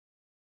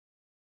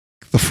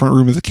the front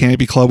room of the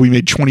Canopy Club. We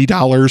made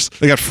 $20.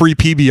 They got free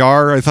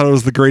PBR. I thought it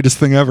was the greatest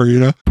thing ever, you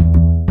know?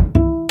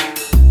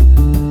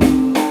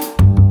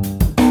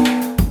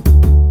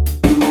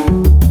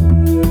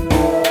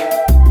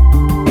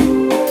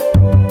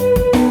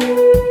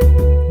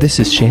 This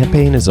is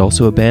Champaign is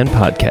Also a Band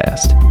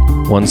podcast.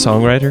 One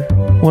songwriter,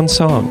 one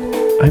song.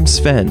 I'm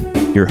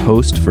Sven, your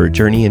host for a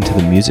journey into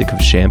the music of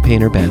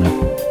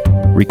Champaign-Urbana.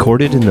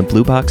 Recorded in the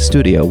Blue Box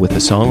studio with a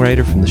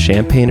songwriter from the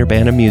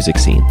Champaign-Urbana music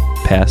scene,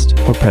 past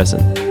or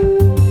present.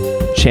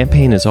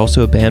 Champaign is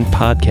Also a Band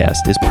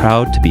podcast is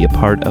proud to be a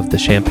part of the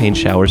Champaign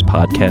Showers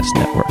Podcast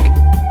Network.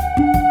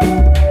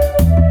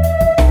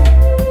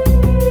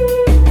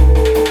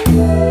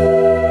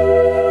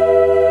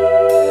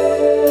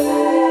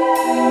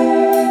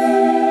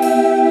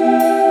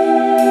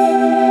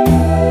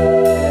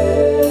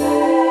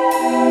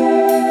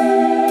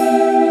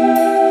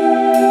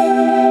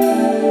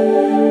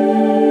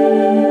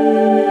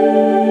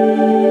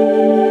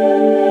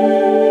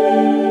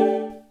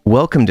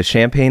 Welcome to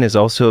Champaign is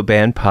Also a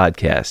Band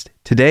podcast.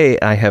 Today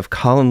I have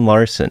Colin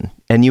Larson,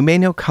 and you may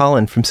know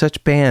Colin from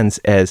such bands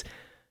as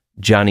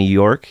Johnny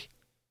York,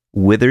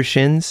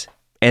 Withershins,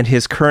 and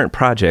his current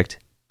project,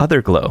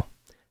 Otherglow.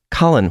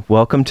 Colin,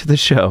 welcome to the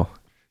show.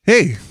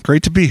 Hey,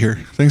 great to be here.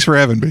 Thanks for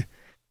having me.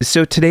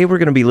 So today we're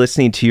going to be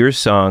listening to your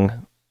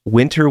song,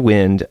 Winter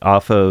Wind,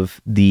 off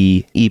of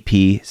the EP,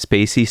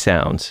 Spacey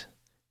Sounds.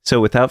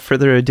 So without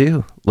further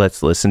ado,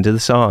 let's listen to the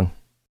song.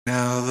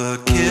 Now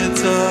the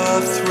kids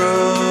are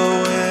throwing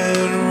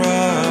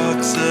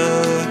rocks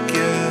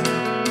again,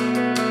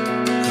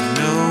 and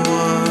no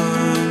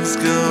one's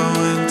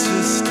going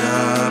to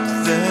stop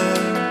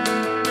them,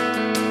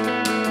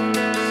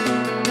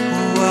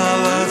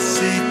 while our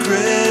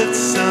secret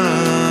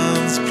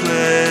sons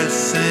play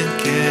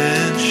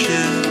sinking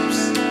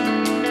ships.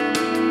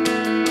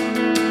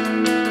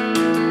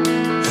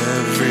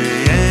 Every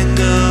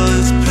angle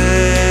is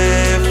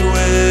paved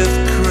with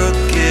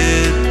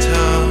crooked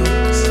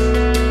tongues,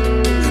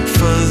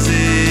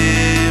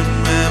 fuzzy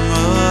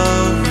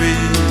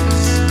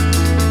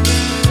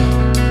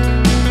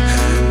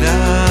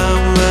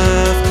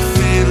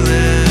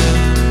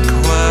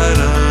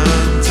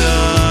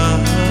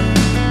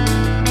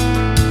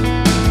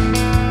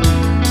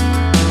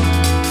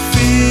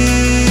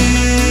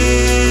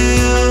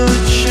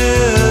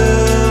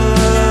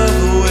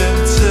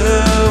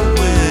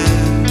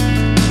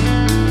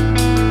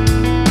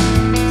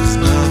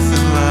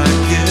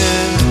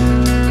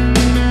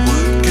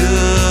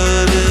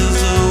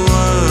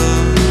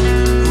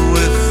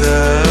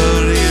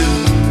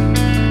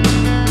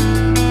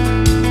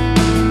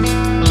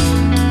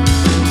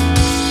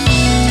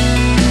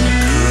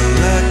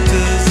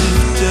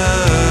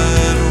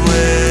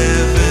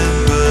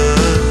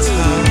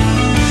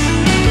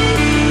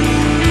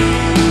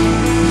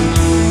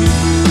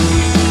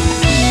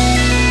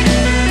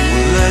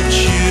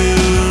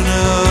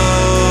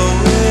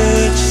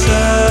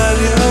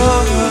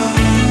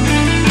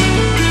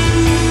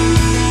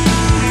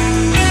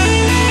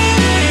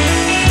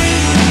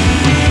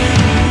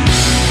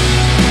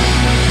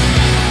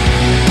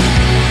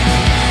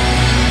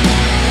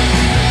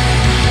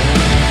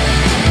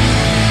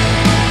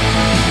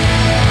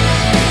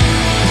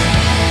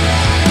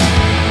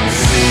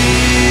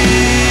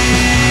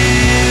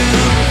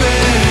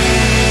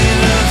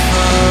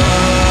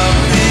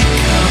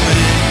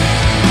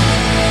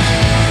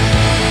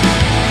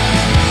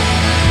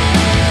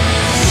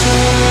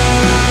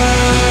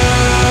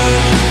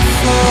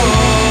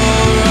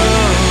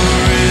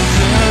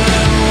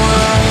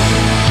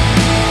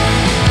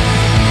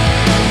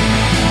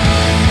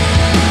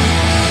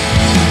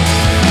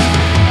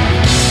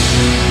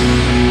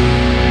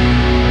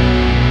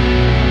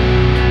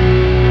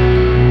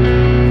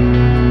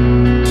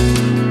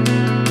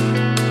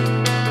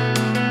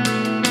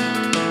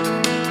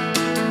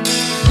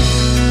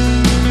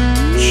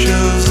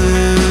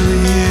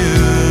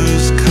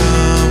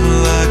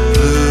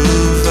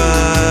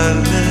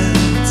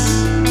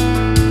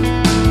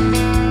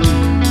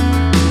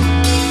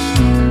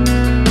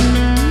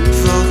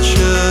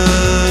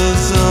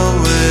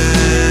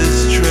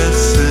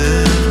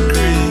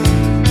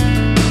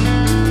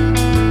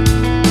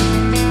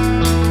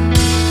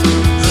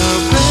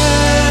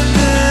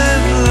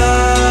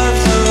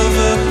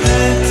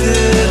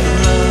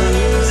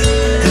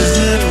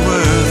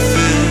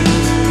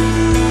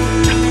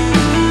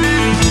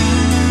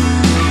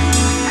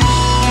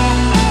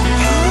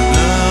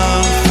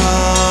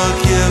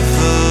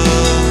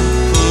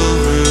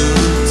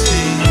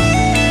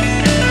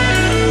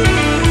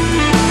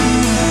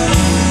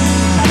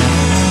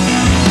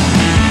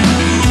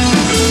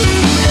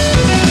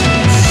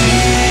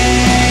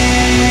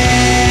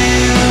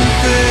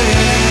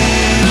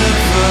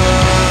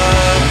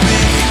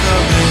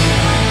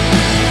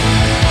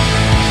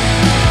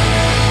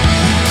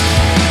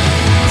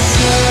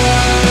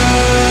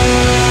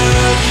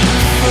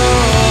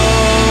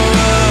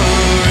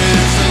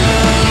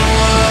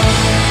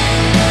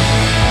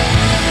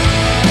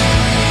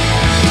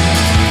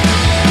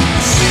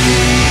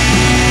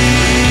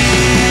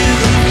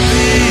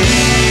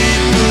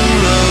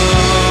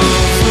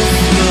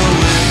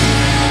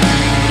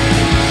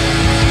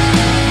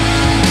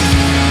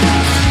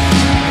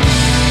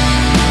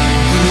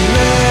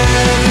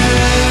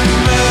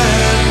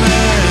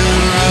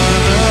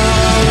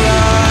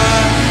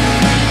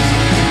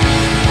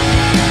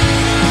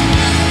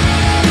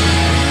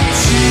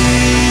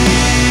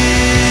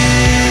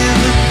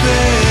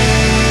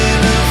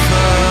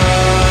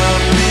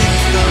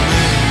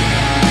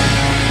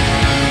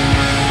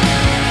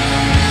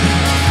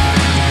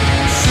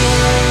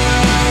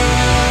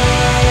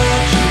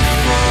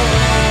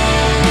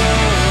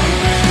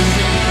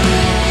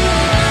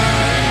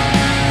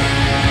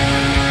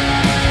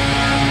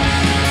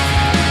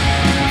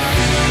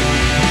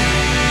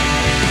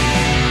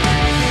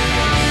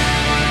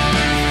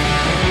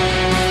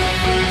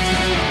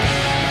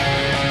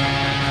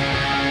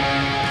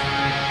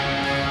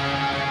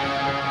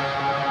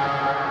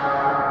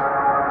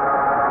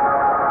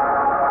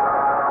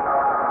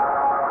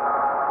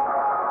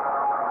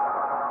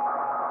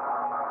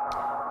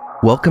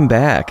Welcome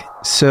back.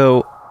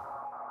 So,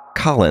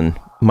 Colin,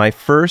 my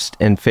first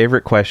and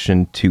favorite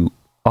question to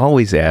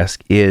always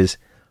ask is,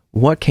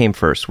 what came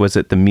first? Was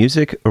it the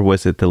music or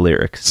was it the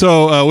lyrics?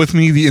 So with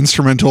me, the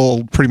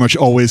instrumental pretty much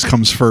always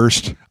comes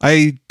first.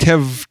 I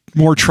have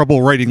more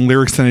trouble writing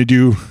lyrics than I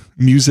do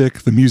music.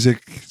 The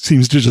music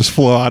seems to just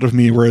flow out of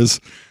me, whereas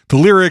the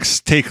lyrics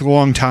take a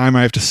long time.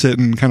 I have to sit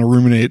and kind of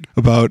ruminate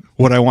about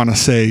what I want to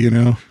say, you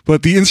know.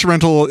 But the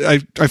instrumental, I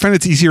find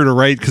it's easier to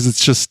write because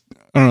it's just,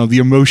 I don't know, the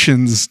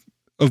emotions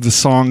of the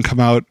song come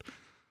out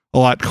a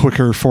lot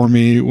quicker for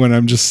me when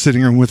I'm just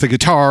sitting around with a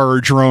guitar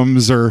or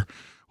drums or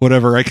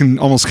whatever. I can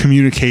almost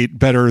communicate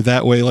better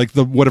that way, like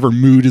the whatever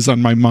mood is on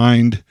my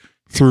mind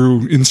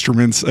through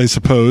instruments, I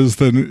suppose,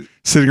 than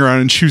sitting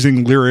around and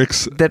choosing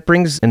lyrics. That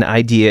brings an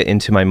idea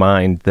into my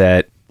mind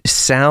that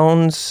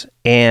sounds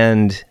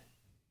and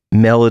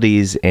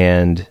melodies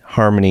and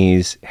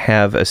harmonies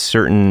have a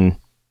certain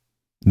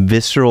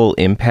visceral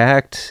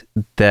impact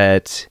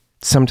that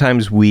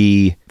sometimes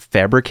we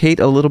fabricate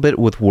a little bit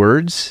with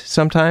words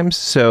sometimes.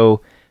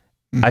 So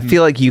I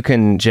feel like you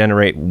can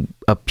generate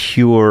a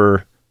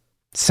pure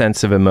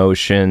sense of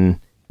emotion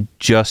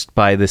just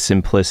by the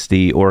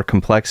simplicity or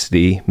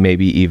complexity,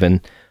 maybe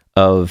even,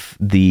 of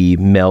the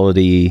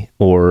melody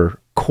or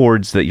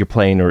chords that you're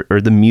playing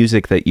or the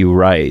music that you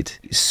write.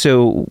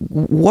 So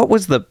what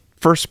was the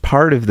first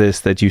part of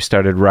this that you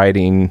started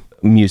writing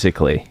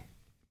musically?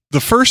 The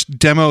first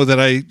demo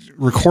that I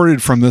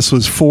recorded from this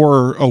was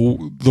for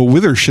the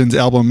Withershins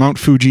album, Mount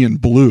Fuji in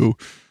Blue.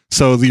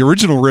 So the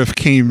original riff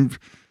came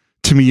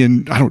to me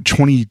in,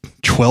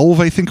 2012,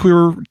 I think we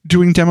were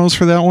doing demos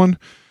for that one.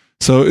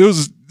 So it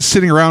was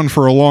sitting around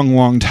for a long,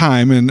 long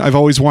time, and I've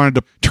always wanted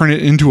to turn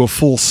it into a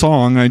full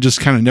song. I just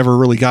kind of never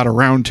really got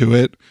around to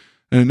it,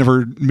 and it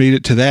never made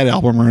it to that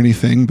album or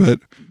anything. But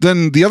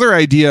then the other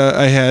idea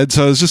I had,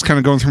 so I was just kind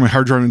of going through my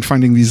hard drive and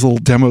finding these little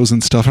demos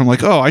and stuff. And I'm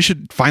like, oh, I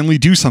should finally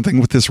do something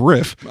with this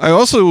riff. I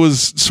also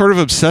was sort of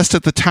obsessed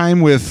at the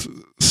time with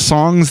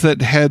songs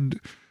that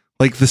had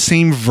like the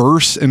same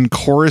verse and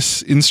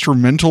chorus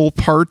instrumental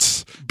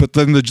parts, but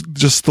then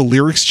just the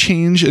lyrics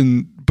change,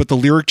 but the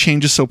lyric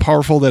change is so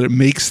powerful that it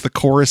makes the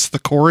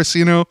chorus,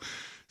 you know?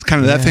 It's kind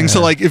of that thing.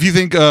 So like if you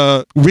think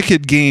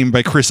Wicked Game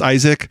by Chris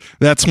Isaak,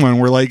 that's one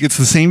where like it's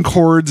the same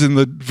chords in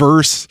the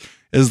verse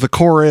as the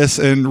chorus,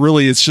 and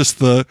really it's just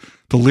the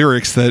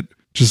lyrics that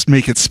just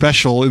make it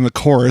special in the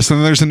chorus. And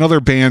then there's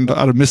another band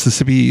out of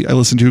Mississippi I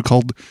listen to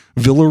called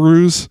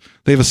Villaroos.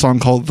 They have a song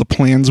called The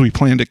Plans We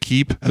Plan to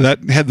Keep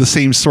that had the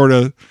same sort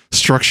of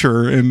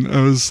structure, and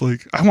I was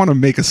like, I want to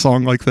make a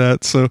song like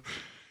that. So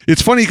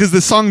it's funny because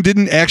the song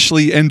didn't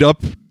actually end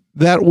up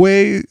that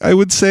way, I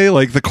would say.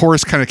 Like the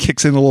chorus kind of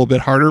kicks in a little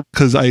bit harder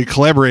because I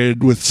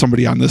collaborated with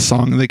somebody on this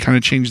song and they kind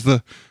of changed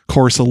the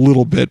chorus a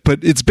little bit,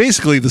 but it's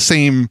basically the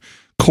same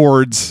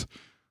chords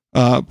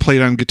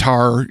played on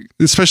guitar,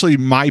 especially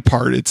my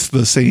part. It's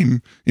the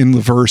same in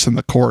the verse and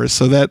the chorus.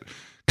 So that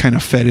kind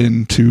of fed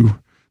into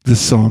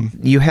this song.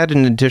 You had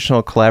an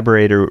additional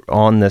collaborator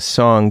on this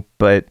song,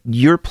 but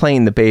you're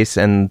playing the bass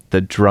and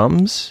the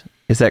drums.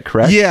 Is that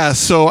correct? Yeah,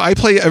 so I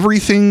play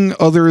everything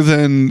other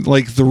than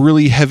like the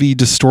really heavy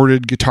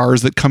distorted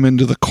guitars that come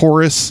into the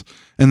chorus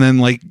and then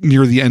like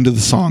near the end of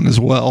the song as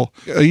well.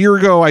 A year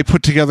ago, I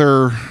put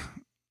together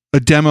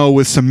a demo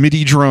with some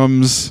MIDI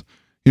drums,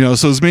 you know,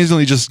 so it was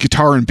mainly just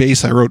guitar and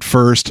bass I wrote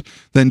first,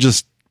 then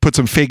just put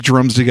some fake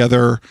drums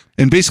together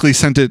and basically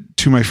sent it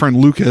to my friend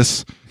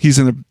Lucas. He's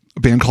in a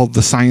band called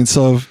The Science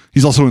Of.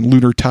 He's also in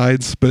Lunar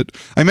Tides, but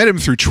I met him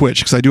through Twitch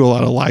because I do a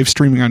lot of live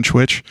streaming on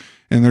Twitch.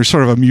 And there's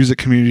sort of a music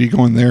community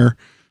going there.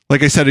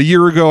 Like I said, a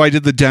year ago, I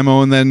did the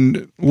demo, and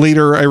then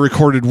later I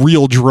recorded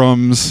real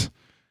drums.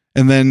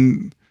 And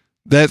then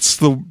that's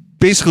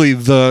basically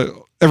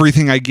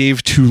everything I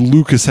gave to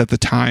Lucas at the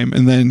time.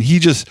 And then he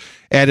just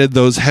added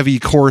those heavy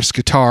chorus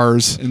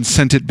guitars and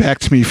sent it back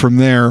to me from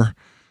there.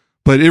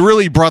 But it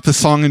really brought the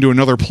song into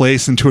another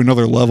place, into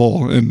another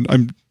level.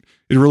 And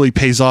it really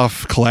pays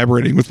off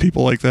collaborating with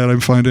people like that, I'm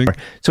finding.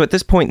 So at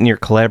this point in your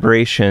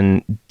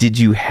collaboration, did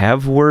you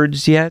have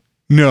words yet?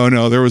 No,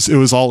 it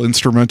was all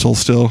instrumental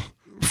still.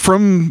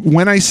 From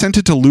when I sent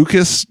it to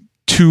Lucas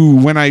to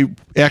when I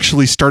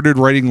actually started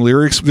writing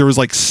lyrics, there was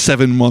like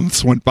 7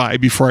 months went by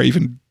before I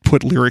even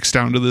put lyrics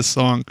down to this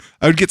song.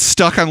 I would get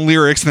stuck on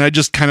lyrics and I'd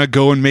just kind of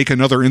go and make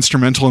another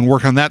instrumental and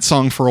work on that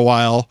song for a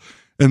while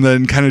and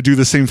then kind of do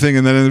the same thing.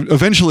 And then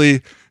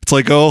eventually it's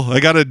like, oh, I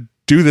got to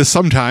do this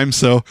sometime.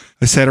 So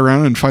I sat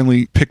around and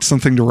finally picked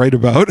something to write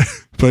about.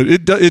 But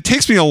it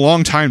takes me a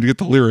long time to get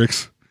the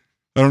lyrics.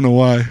 I don't know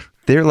why.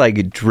 They're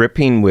like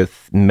dripping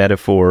with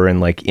metaphor and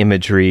like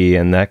imagery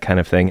and that kind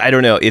of thing. I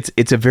don't know.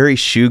 It's a very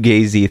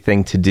shoegazy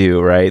thing to do,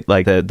 right?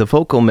 Like the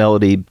vocal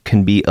melody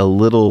can be a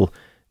little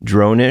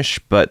dronish,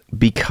 but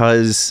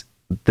because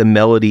the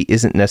melody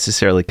isn't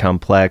necessarily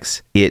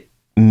complex, it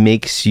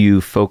makes you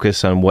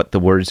focus on what the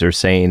words are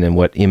saying and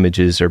what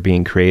images are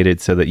being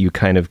created so that you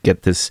kind of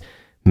get this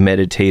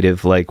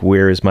meditative, like,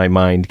 where is my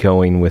mind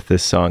going with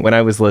this song? When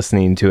I was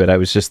listening to it, I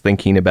was just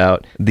thinking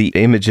about the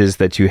images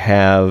that you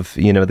have.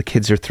 You know, the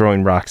kids are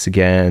throwing rocks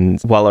again,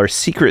 while our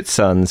secret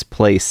sons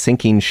play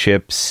sinking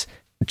ships.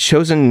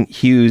 Chosen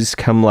hues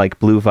come like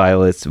blue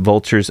violets,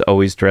 vultures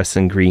always dress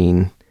in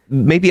green.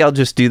 Maybe I'll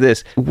just do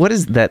this. What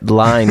is that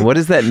line? What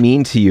does that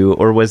mean to you?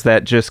 Or was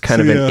that just kind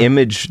of an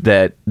image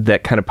that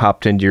kind of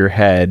popped into your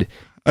head?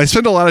 I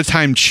spend a lot of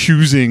time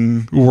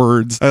choosing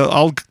words.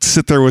 I'll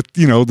sit there with,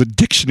 the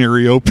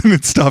dictionary open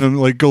and stuff and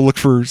like go look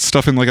for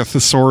stuff in like a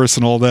thesaurus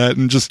and all that.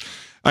 And just,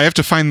 I have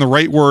to find the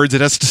right words.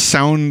 It has to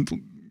sound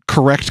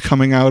correct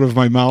coming out of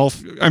my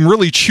mouth. I'm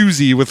really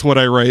choosy with what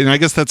I write. And I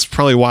guess that's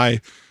probably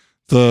why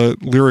the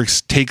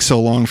lyrics take so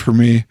long for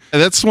me.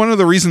 And that's one of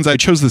the reasons I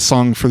chose this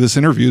song for this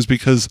interview, is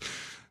because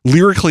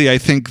lyrically, I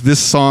think this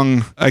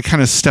song, I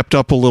kind of stepped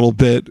up a little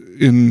bit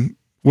in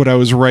what I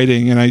was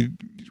writing. And I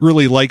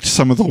really liked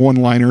some of the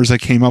one-liners I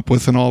came up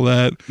with and all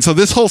that. So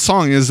this whole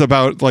song is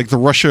about like the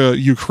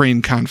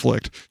Russia-Ukraine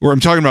conflict, where I'm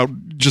talking about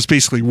just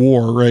basically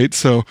war, right?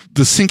 So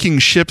the sinking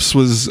ships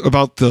was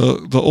about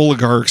the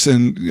oligarchs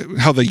and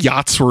how the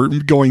yachts were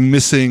going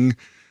missing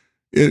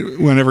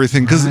when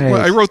everything, because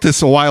I wrote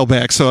this a while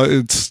back, so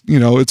it's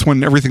it's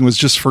when everything was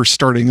just first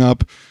starting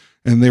up.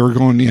 And they were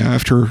going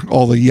after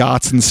all the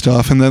yachts and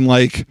stuff. And then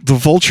like the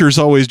vultures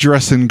always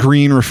dress in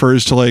green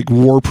refers to like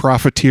war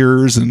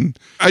profiteers. And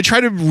I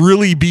try to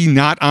really be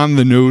not on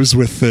the nose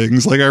with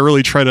things. Like I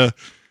really try to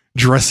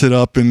dress it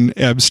up and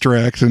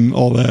abstract and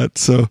all that.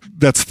 So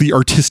that's the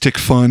artistic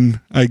fun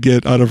I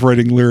get out of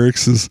writing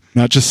lyrics, is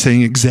not just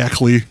saying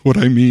exactly what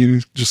I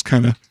mean, just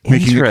kind of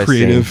making it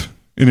creative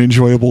and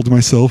enjoyable to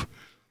myself.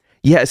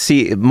 Yeah,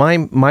 see, my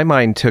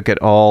mind took it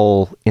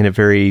all in a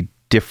very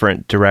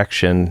different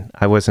direction.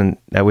 I wasn't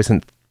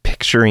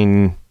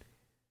picturing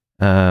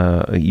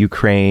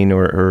Ukraine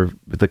or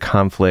the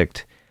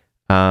conflict.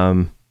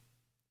 So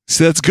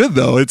that's good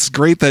though. It's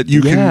great that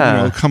you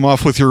can come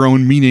off with your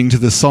own meaning to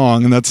the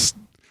song, and that's,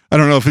 I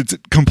don't know if it's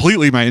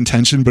completely my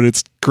intention, but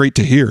it's great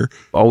to hear.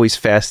 Always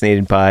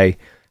fascinated by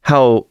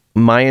how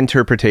my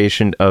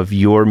interpretation of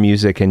your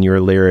music and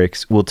your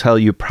lyrics will tell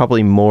you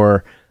probably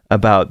more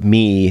about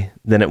me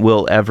than it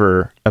will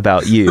ever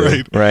about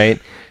you.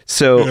 Right?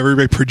 So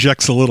everybody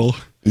projects a little.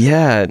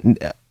 Yeah.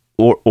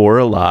 Or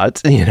a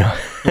lot,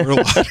 Or a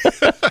lot.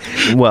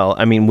 Well,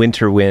 I mean,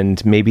 Winter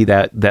Wind, maybe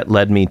that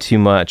led me too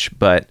much,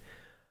 but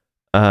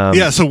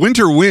so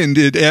Winter Wind,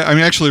 I'm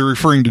actually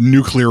referring to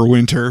nuclear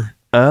winter.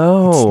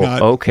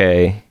 Oh,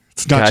 okay.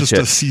 It's not just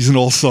a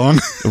seasonal song.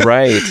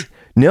 Right.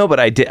 No, but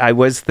I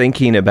was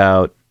thinking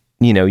about,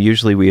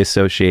 usually we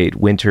associate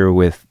winter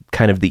with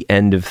kind of the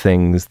end of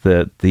things,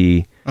 the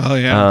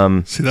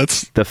see,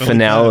 that's the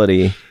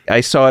finality. Like that.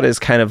 I saw it as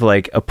kind of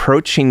like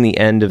approaching the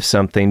end of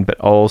something, but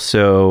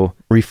also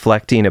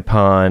reflecting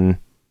upon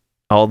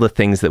all the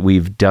things that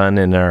we've done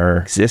in our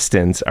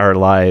existence, our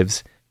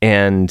lives,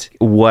 and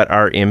what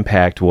our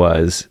impact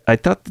was. I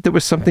thought that there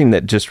was something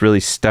that just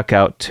really stuck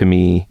out to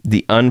me,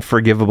 the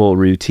unforgivable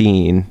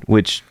routine,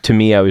 which to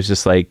me, I was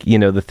just like,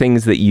 the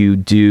things that you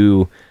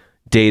do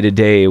day to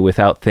day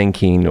without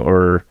thinking,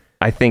 or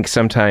I think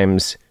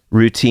sometimes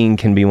routine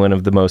can be one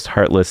of the most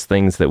heartless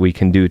things that we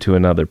can do to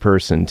another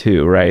person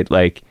too, right?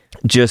 Like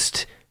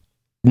just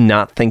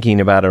not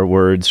thinking about our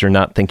words or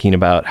not thinking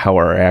about how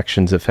our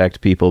actions affect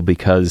people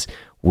because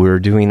we're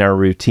doing our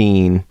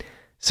routine.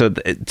 So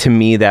to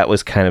me, that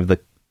was kind of the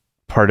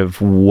part of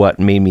what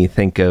made me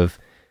think of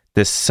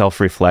this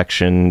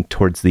self-reflection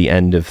towards the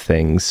end of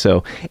things.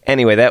 So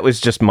anyway, that was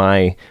just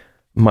my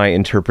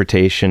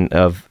interpretation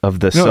of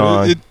the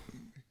song.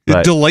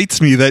 It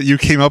delights me that you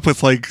came up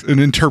with like an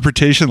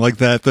interpretation like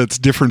that that's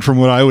different from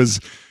what I was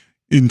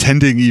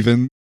intending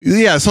even.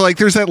 Yeah, so like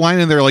there's that line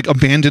in there, like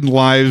abandoned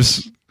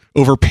lives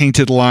over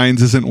painted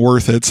lines isn't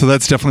worth it. So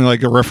that's definitely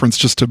like a reference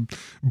just to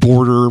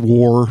border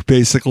war,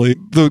 basically.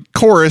 The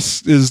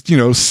chorus is,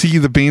 see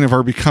the bane of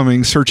our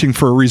becoming, searching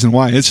for a reason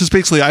why. It's just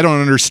basically, I don't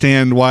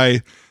understand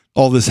why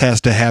all this has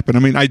to happen. I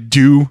mean, I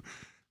do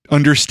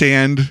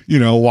understand,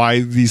 why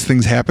these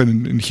things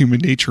happen in human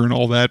nature and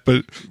all that,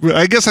 but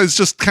I guess it's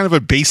just kind of a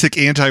basic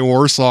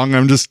anti-war song.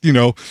 I'm just,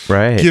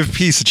 give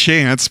peace a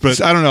chance,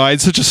 but I don't know. I had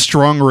such a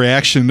strong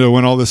reaction to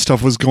when all this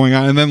stuff was going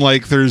on. And then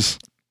like there's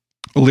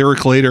a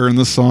lyric later in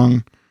the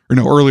song,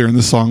 earlier in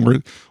the song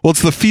where, well,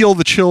 it's the feel,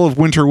 the chill of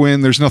winter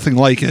wind. There's nothing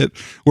like it,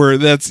 where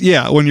that's,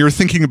 when you're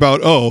thinking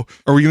about,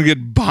 are we going to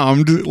get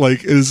bombed?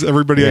 Like, is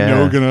everybody I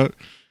know going to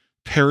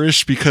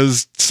perish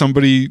because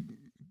somebody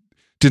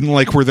didn't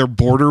like where their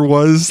border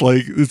was?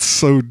 Like, it's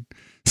so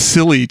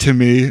silly to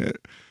me.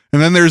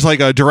 And then there's like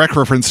a direct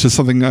reference to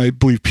something I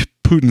believe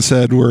Putin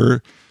said,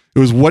 where it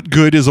was, what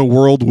good is a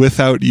world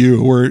without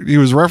you? Where he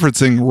was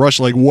referencing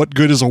Russia, like, what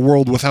good is a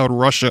world without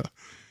Russia?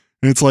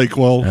 And it's like,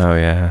 well,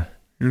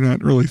 you're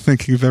not really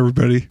thinking of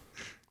everybody.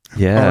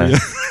 Yeah.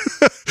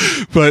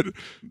 But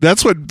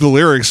that's what the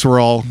lyrics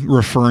were all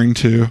referring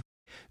to.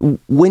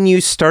 When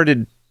you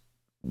started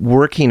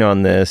working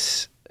on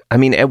this, I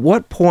mean, at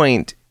what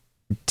point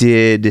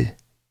did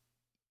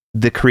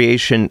the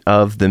creation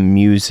of the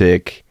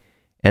music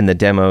and the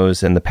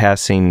demos and the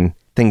passing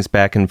things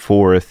back and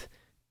forth,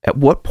 at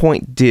what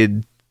point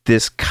did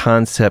this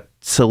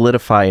concept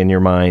solidify in your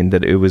mind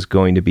that it was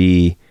going to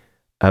be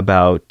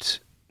about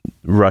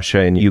Russia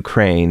and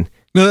Ukraine?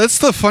 No, that's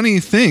the funny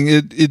thing.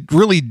 It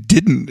really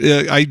didn't.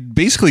 I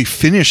basically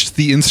finished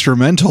the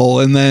instrumental,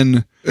 and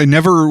then I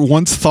never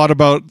once thought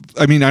about,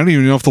 I mean, I don't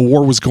even know if the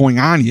war was going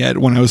on yet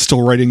when I was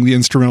still writing the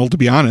instrumental, to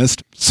be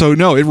honest. So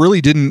no, it really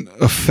didn't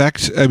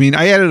affect, I mean,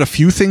 I added a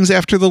few things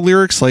after the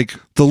lyrics, like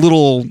the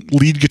little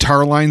lead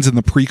guitar lines in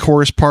the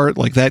pre-chorus part,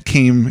 like that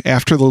came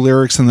after the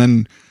lyrics, and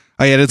then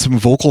I added some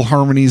vocal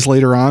harmonies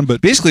later on,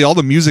 but basically all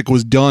the music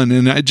was done,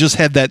 and I just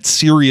had that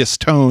serious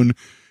tone,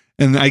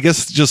 and I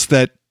guess just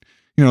that,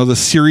 you know, the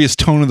serious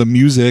tone of the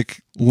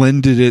music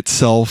lended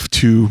itself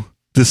to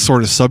this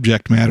sort of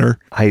subject matter.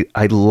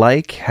 I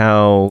like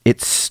how it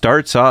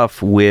starts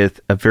off with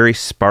a very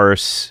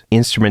sparse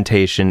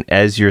instrumentation.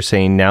 As you're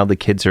saying, now the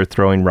kids are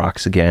throwing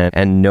rocks again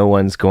and no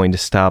one's going to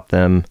stop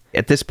them.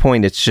 At this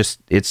point,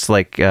 it's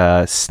like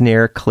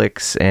snare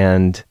clicks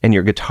and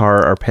your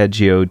guitar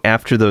arpeggio.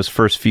 After those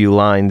first few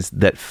lines,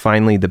 that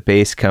finally the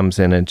bass comes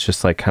in and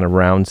just like kind of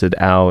rounds it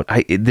out.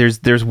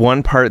 There's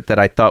one part that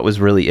I thought was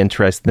really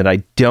interesting that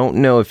I don't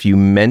know if you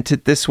meant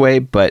it this way,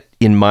 but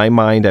in my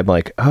mind, I'm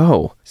like,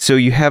 oh, so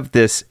you have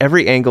this,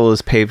 every angle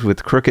is paved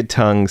with crooked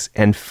tongues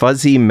and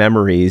fuzzy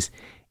memories.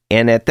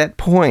 And at that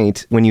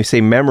point, when you say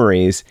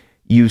memories,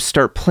 you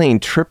start playing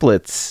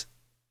triplets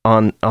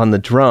on the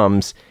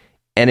drums.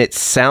 And it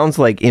sounds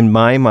like, in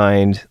my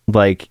mind,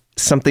 like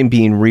something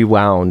being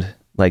rewound,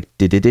 like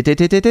did.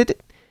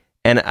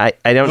 And I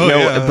don't know,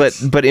 yeah,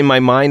 but in my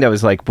mind I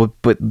was like, but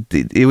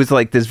it was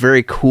like this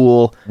very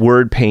cool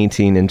word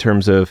painting in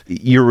terms of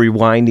you're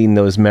rewinding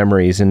those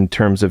memories in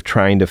terms of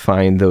trying to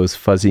find those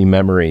fuzzy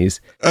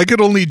memories. I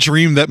could only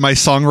dream that my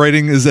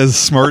songwriting is as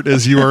smart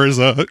as you are as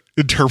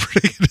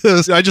interpreting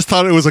this. I just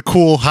thought it was a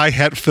cool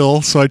hi-hat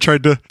fill, so I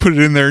tried to put it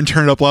in there and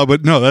turn it up loud.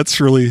 But no, that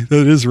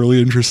is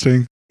really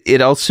interesting.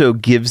 It also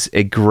gives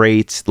a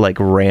great like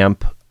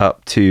ramp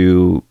up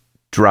to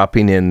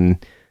dropping in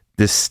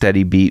this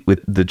steady beat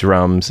with the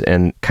drums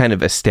and kind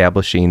of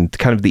establishing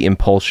kind of the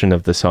impulsion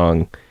of the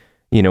song,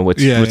 you know,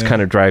 what's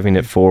kind of driving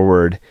it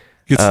forward.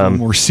 Gets a little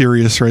more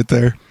serious right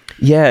there.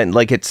 Yeah, and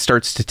like it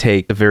starts to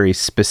take a very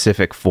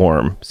specific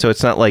form. So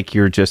it's not like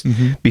you're just,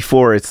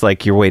 before it's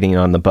like you're waiting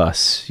on the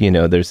bus, you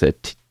know, there's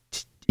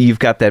you've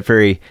got that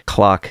very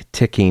clock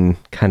ticking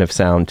kind of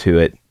sound to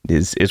it.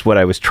 Is what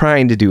I was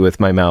trying to do with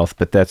my mouth,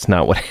 but that's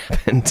not what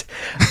happened.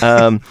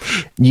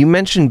 You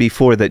mentioned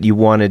before that you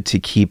wanted to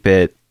keep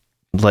it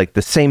like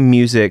the same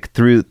music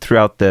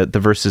throughout the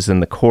verses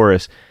and the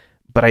chorus,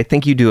 but I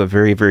think you do a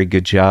very, very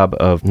good job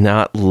of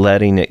not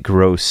letting it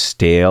grow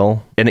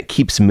stale, and it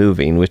keeps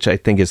moving, which I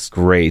think is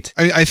great.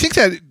 I think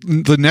that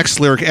the next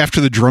lyric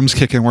after the drums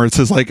kick in, where it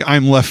says like,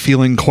 I'm left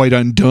feeling quite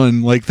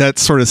undone, like that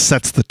sort of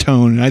sets the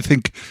tone, and I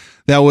think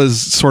that was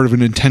sort of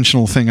an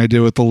intentional thing I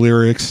did with the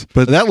lyrics.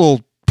 But that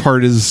little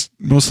part is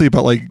mostly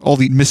about like all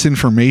the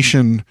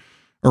misinformation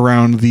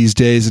around these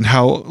days and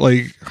how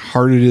like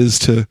hard it is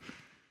to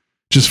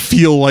just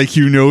feel like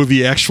you know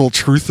the actual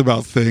truth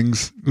about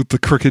things with the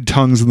crooked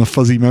tongues and the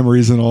fuzzy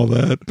memories and all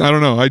that. I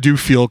don't know. I do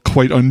feel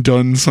quite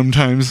undone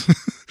sometimes.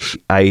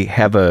 I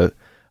have a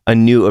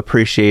new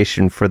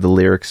appreciation for the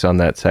lyrics on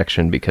that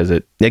section because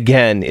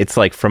it's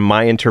like from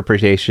my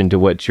interpretation to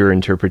what your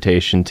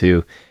interpretation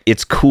to,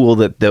 it's cool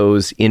that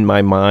those in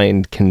my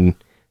mind can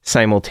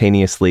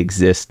simultaneously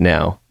exist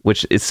now,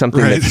 which is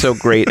something that's so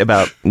great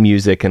about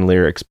music and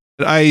lyrics.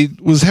 I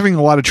was having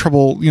a lot of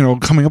trouble, you know,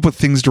 coming up with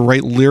things to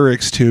write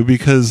lyrics to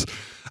because,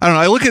 I don't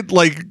know, I look at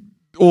like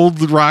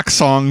old rock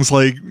songs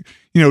like,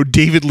 you know,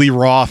 David Lee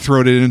Roth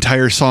wrote an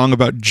entire song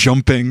about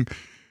jumping,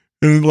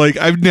 and like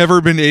I've never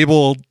been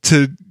able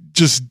to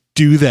just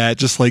do that,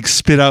 just like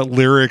spit out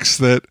lyrics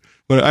but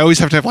I always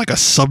have to have like a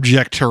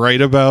subject to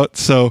write about.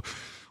 So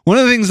one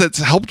of the things that's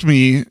helped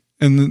me,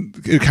 and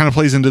it kind of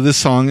plays into this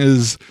song,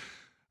 is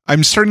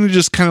I'm starting to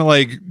just kind of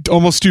like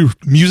almost do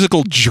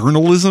musical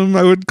journalism,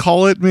 I would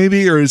call it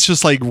maybe, or it's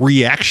just like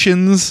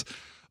reactions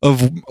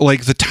of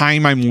like the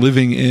time I'm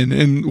living in.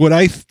 And what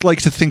I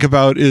like to think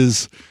about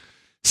is,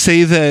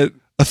 say that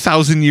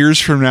 1,000 years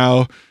from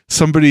now,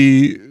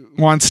 somebody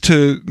wants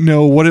to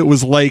know what it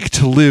was like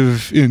to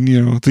live in,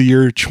 you know, the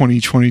year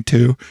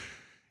 2022.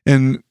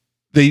 And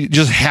they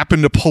just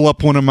happen to pull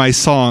up one of my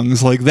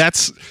songs. Like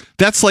that's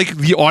like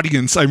the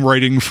audience I'm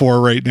writing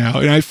for right now.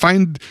 And I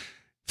find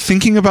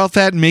thinking about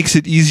that makes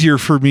it easier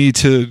for me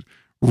to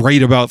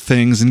write about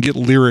things and get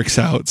lyrics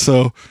out.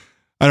 So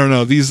I don't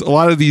know, a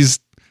lot of these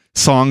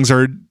songs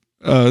are,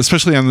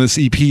 especially on this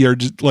EP, are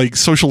just like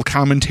social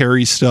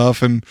commentary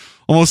stuff and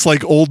almost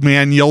like old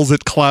man yells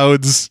at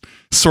clouds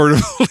sort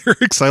of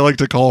lyrics, I like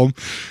to call them.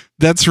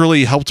 That's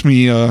really helped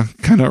me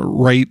kind of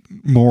write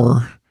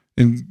more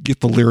and get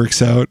the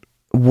lyrics out.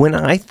 When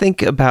I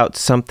think about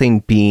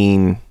something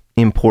being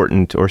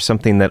important or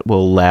something that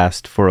will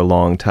last for a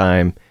long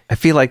time, I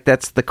feel like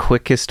that's the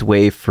quickest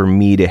way for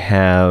me to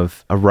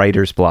have a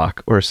writer's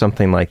block or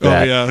something like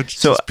that. Oh yeah,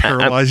 just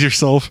paralyze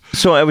yourself.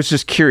 So I was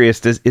just curious,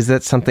 is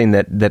that something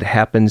that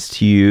happens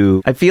to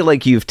you? I feel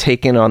like you've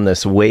taken on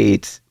this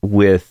weight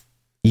with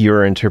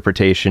your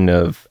interpretation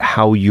of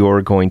how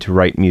you're going to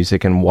write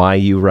music and why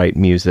you write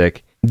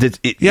music.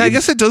 I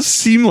guess it does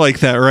seem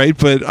like that, right?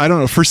 But I don't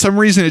know. For some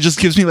reason, it just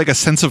gives me like a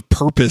sense of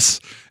purpose.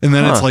 And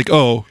then it's like,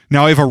 oh,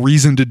 now I have a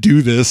reason to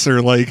do this.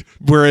 Or like,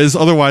 whereas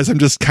otherwise, I'm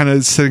just kind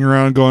of sitting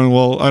around going,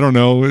 well, I don't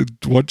know.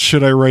 What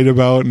should I write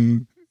about?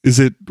 And is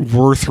it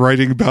worth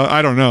writing about?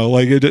 I don't know.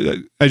 Like,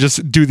 I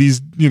just do these,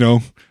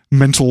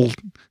 mental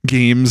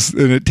games,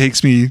 and it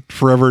takes me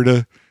forever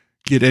to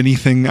get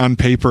anything on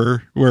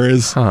paper.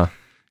 Whereas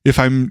if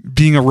I'm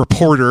being a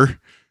reporter,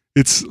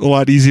 it's a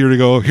lot easier to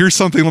go, here's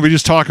something, let me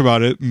just talk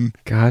about it. And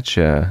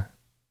gotcha.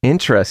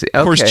 Interesting. Okay.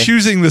 Of course,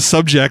 choosing the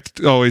subject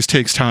always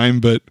takes time,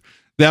 but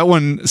that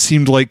one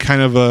seemed like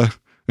kind of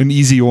an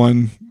easy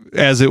one,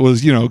 as it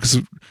was, because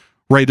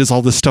right as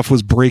all this stuff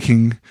was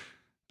breaking,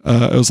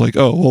 I was like,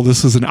 oh, well,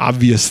 this is an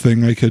obvious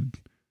thing I could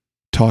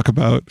talk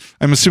about.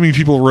 I'm assuming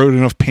people wrote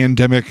enough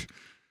pandemic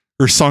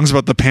or songs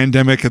about the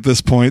pandemic at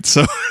this point,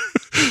 so...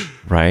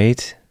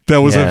 Right. That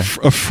was a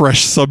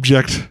fresh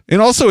subject.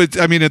 And also,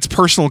 it's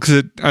personal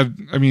because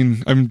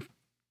I'm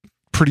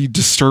pretty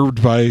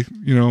disturbed by,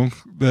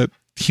 that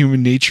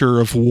human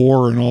nature of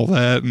war and all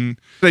that. And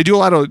I do a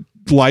lot of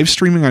live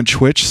streaming on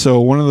Twitch.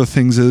 So one of the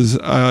things is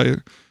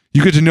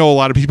you get to know a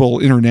lot of people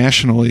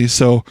internationally.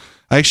 So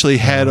I actually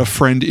had a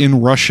friend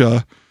in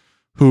Russia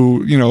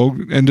who,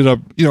 ended up,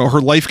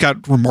 her life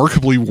got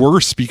remarkably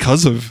worse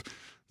because of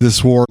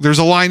this war. There's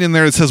a line in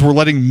there that says we're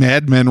letting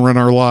madmen run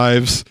our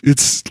lives.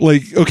 It's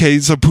like, okay,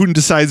 so Putin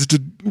decides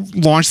to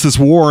launch this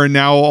war, and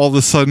now all of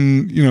a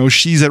sudden,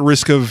 she's at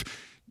risk of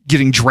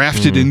getting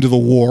drafted into the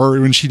war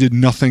when she did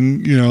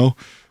nothing,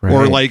 right.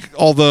 Or like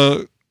all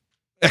the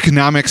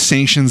economic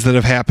sanctions that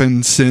have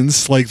happened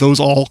since, like those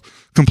all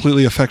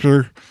completely affect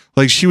her.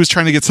 Like she was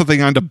trying to get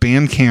something onto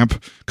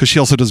Bandcamp because she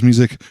also does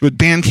music, but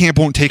Bandcamp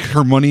won't take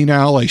her money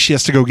now. Like she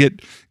has to go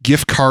get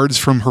gift cards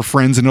from her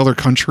friends in other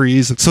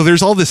countries. So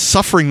there's all this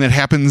suffering that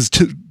happens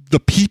to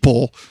the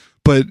people,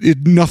 but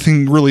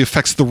nothing really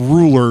affects the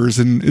rulers.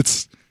 And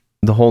it's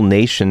the whole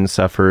nation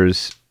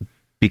suffers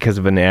because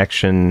of an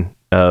action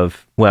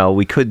of, well,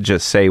 we could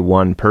just say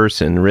one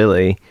person,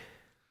 really.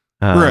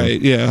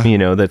 Right. Yeah.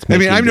 That's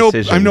making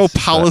I'm no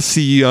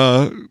policy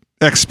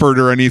expert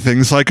or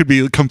anything, so I could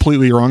be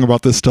completely wrong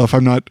about this stuff.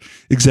 I'm not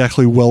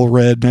exactly well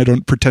read, and I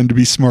don't pretend to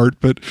be smart,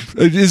 but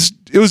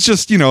it was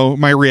just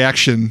my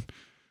reaction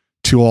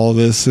to all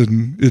this,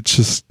 and it's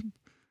just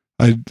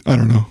I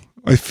don't know.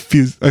 I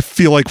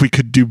feel like we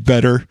could do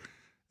better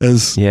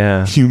as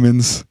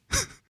humans.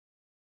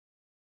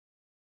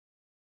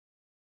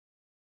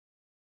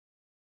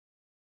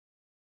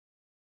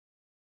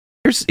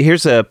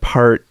 Here's a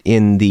part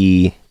in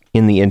the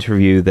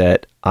interview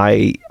that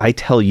I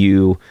tell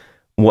you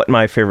what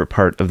my favorite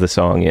part of the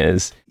song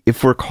is.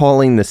 If we're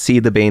calling the "See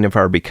the Bane of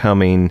Our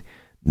Becoming"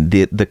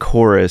 the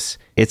chorus,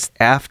 it's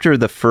after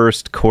the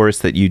first chorus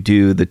that you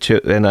do.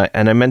 And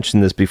I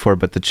mentioned this before,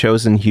 but the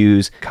chosen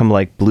hues come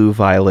like blue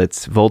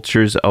violets.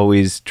 Vultures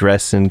always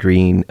dress in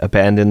green.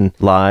 Abandoned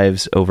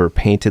lives over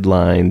painted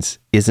lines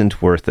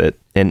isn't worth it.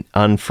 An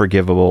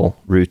unforgivable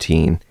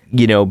routine.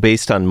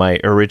 Based on my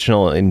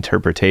original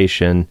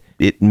interpretation,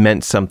 it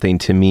meant something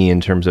to me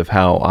in terms of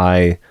how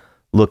I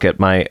look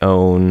at my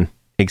own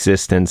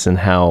existence and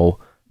how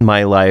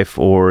my life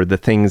or the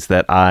things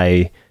that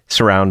I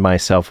surround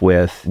myself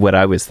with, what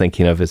I was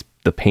thinking of as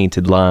the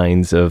painted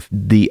lines of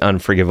the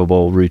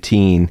unforgivable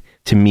routine.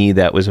 To me,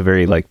 that was a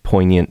very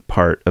poignant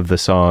part of the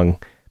song,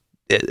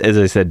 as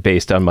I said,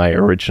 based on my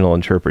original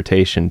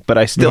interpretation. But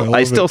I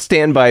still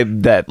stand by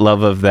that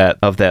love of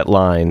that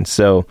line.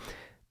 So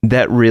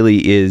that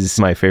really is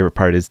my favorite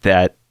part, is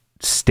that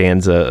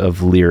stanza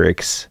of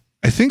lyrics.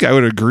 I think I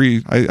would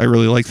agree. I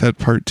really like that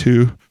part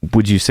too.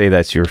 Would you say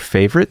that's your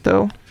favorite,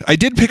 though? I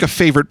did pick a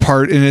favorite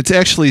part, and it's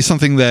actually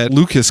something that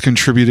Lucas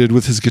contributed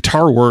with his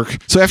guitar work.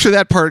 So after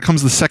that part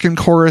comes the second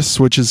chorus,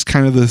 which is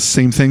kind of the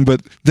same thing,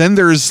 but then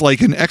there's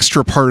an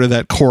extra part of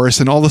that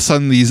chorus, and all of a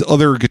sudden these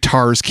other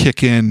guitars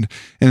kick in,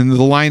 and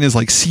the line is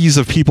seas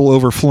of people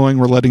overflowing,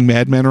 we're letting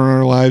madmen run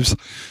our lives.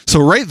 So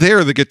right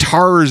there, the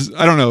guitars,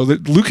 I don't know,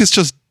 Lucas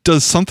just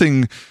does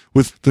something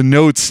with the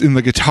notes in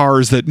the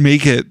guitars that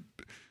make it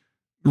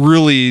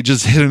really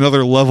just hit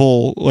another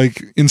level,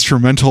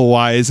 instrumental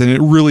wise, and it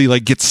really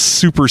gets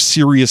super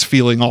serious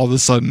feeling all of a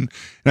sudden.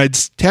 And I'd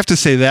have to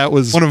say that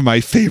was one of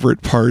my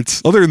favorite parts.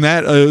 Other than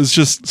that, it was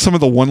just some of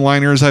the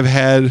one-liners I've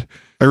had.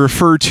 I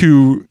refer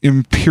to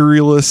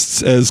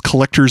imperialists as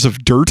collectors of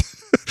dirt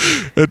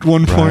at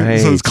one point.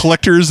 Right. So it's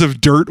collectors of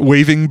dirt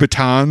waving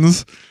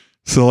batons.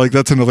 So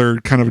that's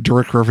another kind of a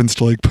direct reference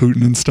to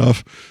Putin and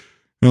stuff.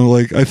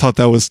 I thought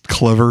that was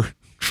clever.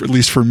 At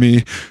least for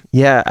me.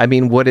 Yeah, I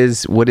mean, what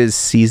is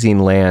seizing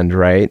land,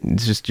 right?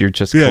 It's just you're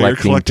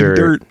collecting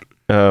dirt.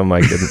 Oh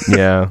my goodness,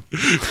 yeah.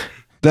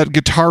 That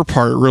guitar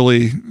part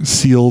really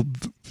sealed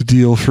the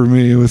deal for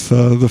me with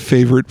the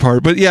favorite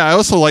part. But yeah, I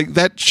also like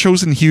that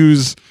Chosen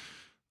Hughes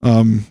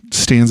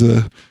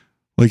stanza.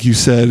 Like you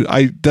said,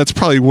 that's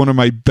probably one of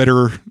my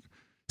better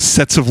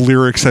sets of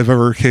lyrics I've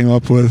ever came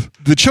up with.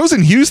 The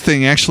Chosen Hughes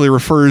thing actually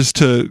refers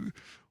to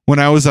when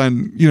I was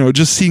on,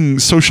 just seeing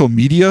social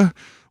media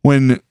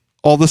when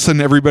all of a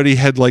sudden everybody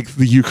had like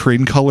the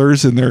Ukraine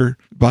colors in their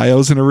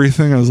bios and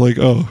everything. I was like,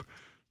 oh,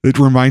 it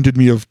reminded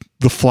me of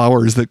the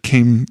flowers that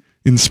came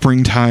in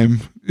springtime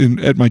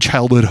at my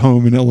childhood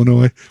home in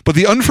Illinois. But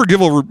the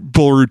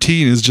Unforgivable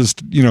Routine is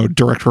just,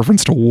 direct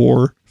reference to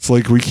war. It's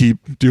like we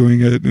keep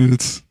doing it and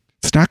it's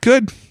not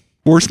good.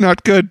 War's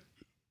not good.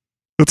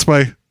 That's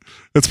my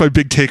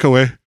big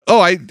takeaway. Oh,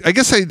 I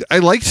guess I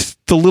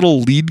liked the little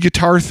lead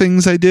guitar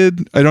things I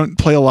did. I don't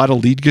play a lot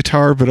of lead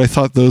guitar, but I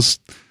thought those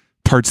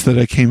parts that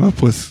I came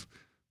up with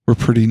were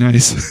pretty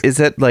nice. Is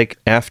that like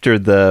after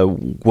the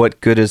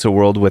What Good Is a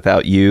World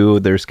Without You?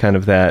 There's kind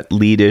of that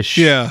leadish.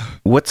 Yeah.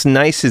 What's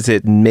nice is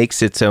it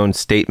makes its own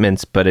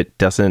statements, but it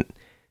doesn't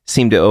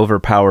seem to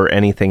overpower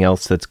anything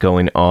else that's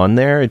going on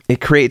there. It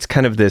creates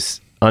kind of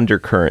this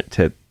undercurrent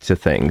to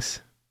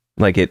things.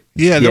 Like it.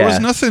 Yeah, there was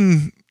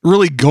nothing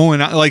really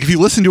going on. Like if you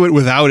listen to it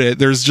without it,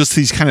 there's just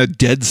these kind of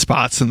dead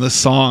spots in the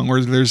song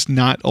where there's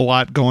not a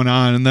lot going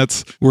on. And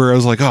that's where I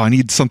was like, oh, I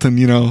need something,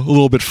 a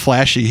little bit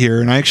flashy here.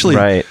 And I actually,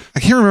 I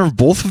can't remember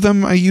both of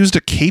them I used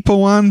a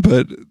capo on,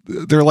 but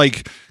they're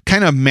like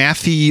kind of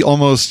mathy,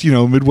 almost,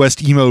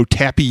 Midwest emo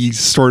tappy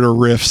sort of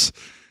riffs,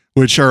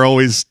 which are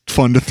always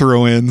fun to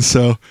throw in.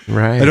 So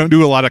I don't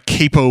do a lot of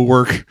capo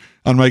work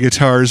on my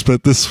guitars,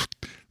 but this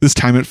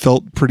time I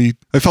felt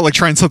like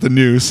trying something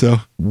new.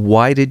 So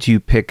why did you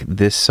pick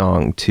this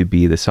song to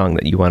be the song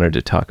that you wanted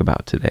to talk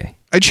about today?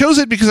 I chose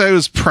it because I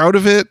was proud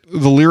of it,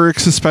 the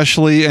lyrics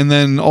especially. And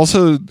then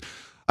also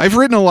I've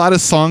written a lot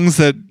of songs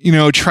that,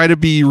 try to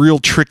be real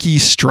tricky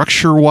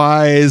structure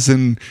wise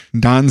and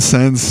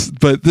nonsense,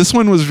 but this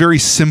one was very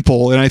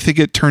simple and I think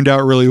it turned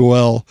out really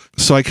well.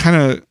 So I kind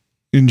of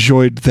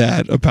enjoyed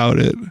that about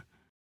it.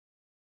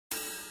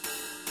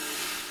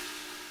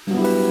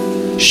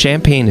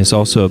 Champaign is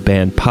Also a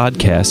Band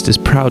podcast is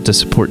proud to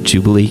support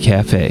Jubilee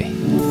Cafe.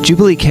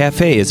 Jubilee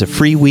Cafe is a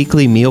free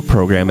weekly meal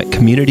program at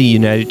Community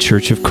United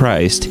Church of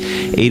Christ,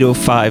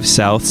 805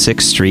 South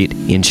 6th Street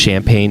in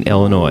Champaign,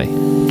 Illinois.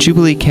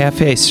 Jubilee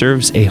Cafe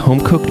serves a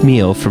home-cooked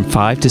meal from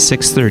 5 to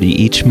 6:30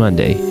 each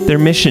Monday. Their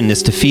mission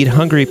is to feed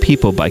hungry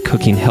people by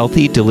cooking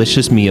healthy,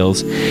 delicious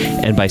meals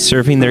and by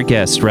serving their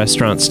guests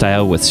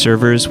restaurant-style with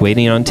servers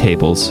waiting on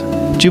tables.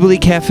 Jubilee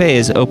Cafe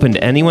is open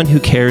to anyone who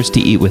cares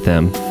to eat with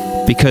them.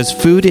 Because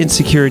food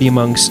insecurity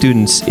among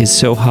students is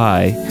so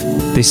high,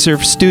 they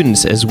serve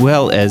students as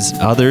well as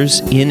others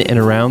in and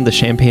around the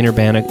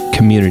Champaign-Urbana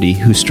community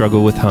who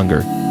struggle with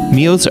hunger.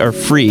 Meals are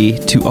free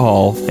to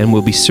all and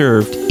will be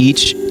served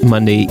each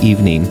Monday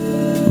evening,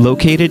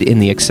 located in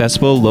the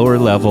accessible lower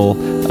level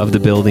of the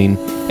building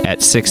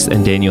at 6th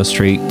and Daniel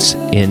Streets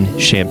in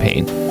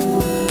Champaign.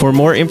 For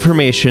more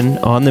information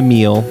on the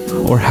meal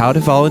or how to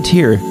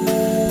volunteer,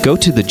 go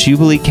to the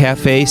Jubilee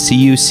Cafe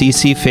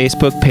CUCC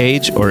Facebook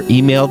page or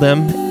email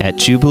them at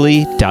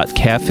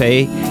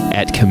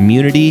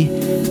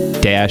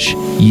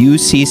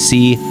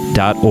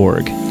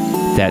jubilee.cafe@community-ucc.org.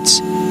 That's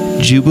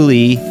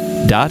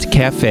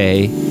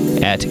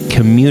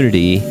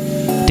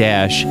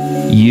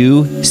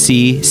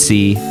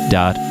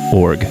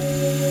jubilee.cafe@community-ucc.org.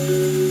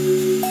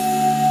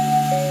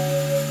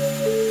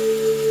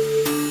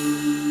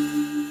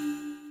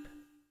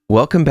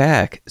 Welcome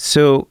back.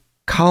 So,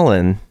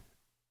 Colin,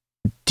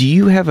 do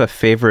you have a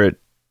favorite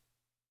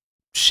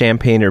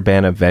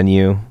Champaign-Urbana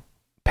venue,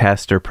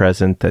 past or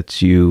present,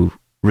 that you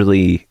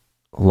really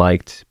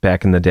liked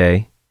back in the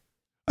day?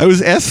 I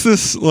was asked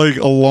this like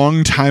a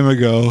long time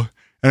ago,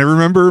 and I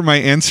remember my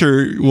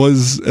answer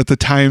was at the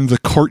time the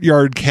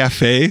Courtyard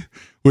Cafe,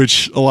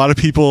 which a lot of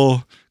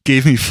people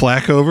gave me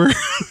flack over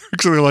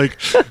because they're like,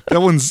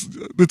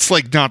 it's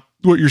like not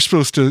what you're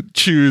supposed to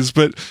choose.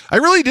 But I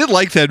really did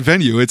like that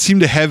venue. It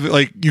seemed to have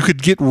like, you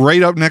could get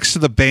right up next to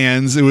the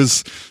bands. It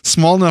was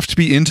small enough to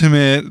be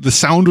intimate. The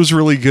sound was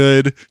really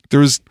good. There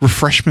was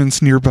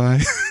refreshments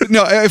nearby.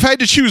 No, if I had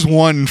to choose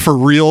one for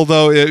real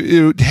though,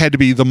 it had to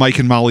be the Mike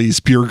and Molly's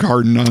Beer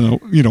Garden on a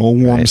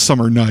warm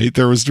summer night.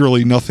 There was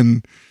really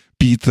nothing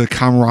beat the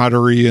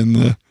camaraderie, and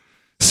the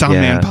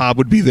Soundman Bob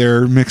would be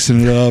there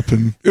mixing it up,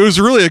 and it was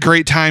really a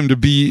great time to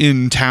be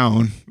in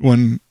town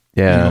when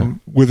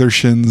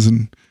Withershins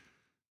and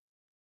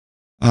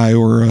I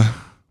were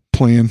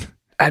playing.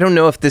 I don't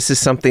know if this is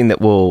something that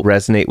will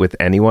resonate with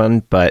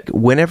anyone, but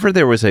whenever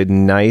there was a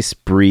nice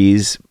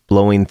breeze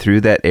blowing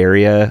through that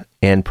area,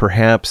 and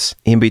perhaps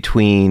in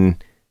between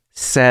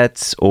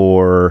sets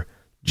or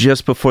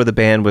just before the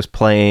band was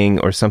playing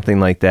or something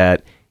like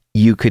that,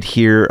 you could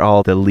hear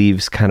all the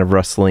leaves kind of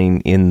rustling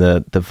in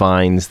the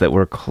vines that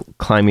were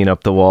climbing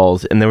up the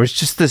walls. And there was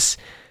just this,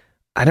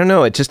 I don't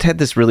know, it just had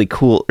this really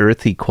cool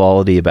earthy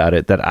quality about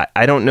it that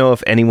I don't know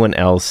if anyone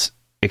else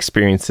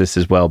experienced this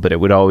as well, but it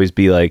would always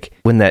be like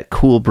when that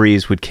cool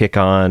breeze would kick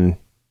on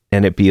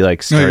and it'd be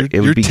like it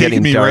you're would be getting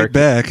taking me dark right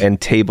back. and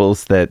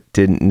tables that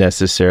didn't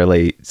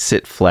necessarily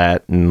sit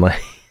flat and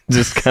like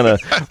just kind of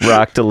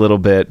rocked a little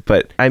bit.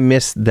 But I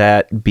miss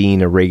that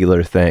being a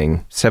regular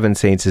thing. Seven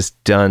Saints has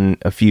done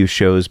a few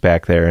shows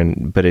back there,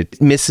 but it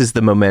misses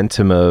the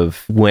momentum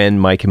of when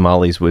Mike and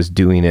Molly's was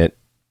doing it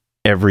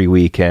every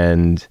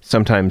weekend,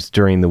 sometimes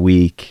during the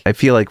week. I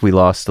feel like we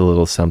lost a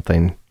little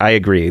something. I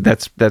agree.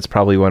 That's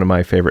probably one of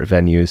my favorite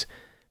venues,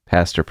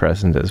 past or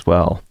present as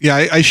well.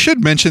 Yeah, I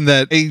should mention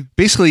that I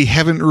basically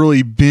haven't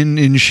really been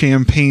in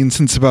Champaign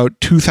since about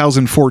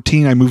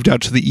 2014. I moved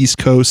out to the East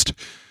Coast,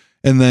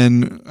 and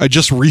then I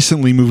just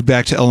recently moved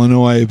back to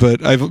Illinois,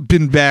 but I've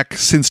been back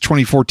since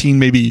 2014,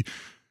 maybe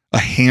a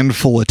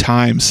handful of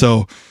times.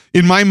 So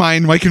in my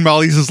mind, Mike and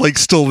Molly's is like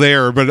still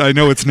there, but I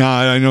know it's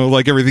not. I know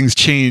like everything's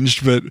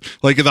changed, but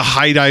like the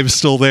High Dive's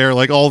still there.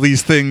 Like all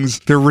these things,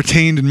 they're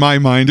retained in my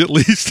mind, at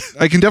least.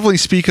 I can definitely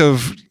speak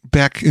of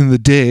back in the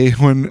day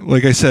when,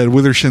 like I said,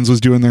 Withershins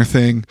was doing their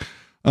thing.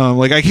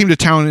 Like I came to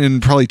town in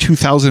probably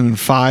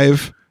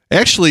 2005.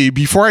 Actually,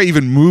 before I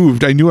even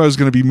moved, I knew I was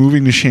going to be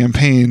moving to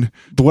Champaign.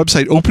 The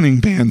website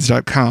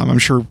openingbands.com, I'm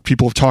sure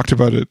people have talked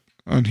about it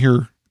on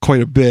here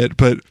quite a bit,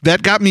 but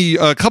that got me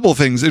a couple of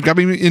things. It got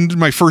me into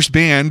my first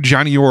band,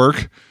 Johnny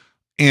York,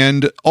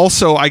 and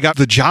also I got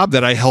the job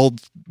that I held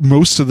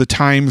most of the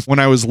time when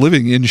I was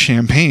living in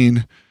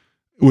Champaign,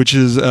 which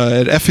is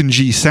at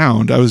F&G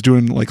Sound. I was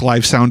doing like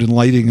live sound and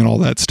lighting and all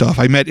that stuff.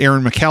 I met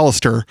Aaron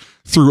McAllister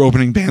through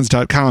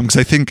openingbands.com because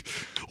I think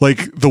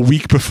like the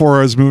week before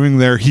I was moving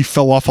there, he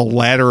fell off a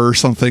ladder or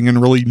something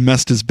and really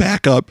messed his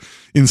back up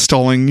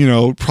installing,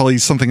 probably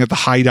something at the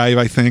High Dive,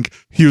 I think.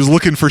 He was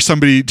looking for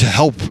somebody to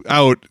help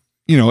out,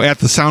 at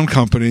the sound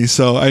company.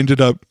 So I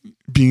ended up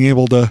being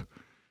able to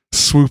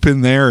swoop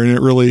in there, and it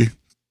really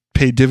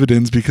paid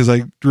dividends because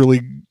I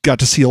really got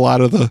to see a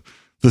lot of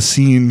the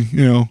scene,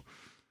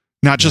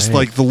 not just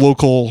like the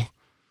local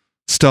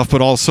stuff,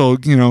 but also,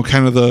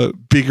 kind of the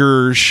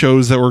bigger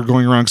shows that were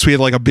going around. Because we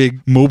had like a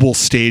big mobile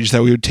stage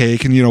that we would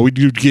take, and, we'd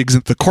do gigs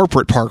at the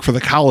corporate park for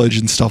the college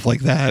and stuff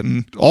like that,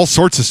 and all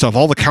sorts of stuff,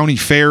 all the county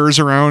fairs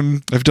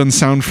around. I've done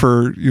sound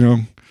for,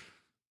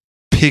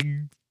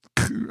 pig,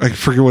 I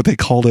forget what they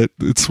called it.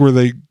 It's where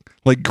they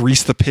like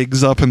grease the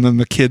pigs up and then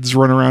the kids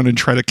run around and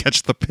try to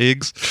catch the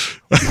pigs.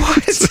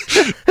 What?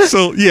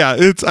 So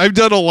yeah, I've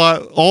done a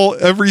lot,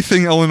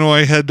 everything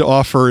Illinois had to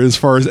offer as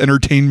far as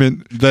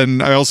entertainment.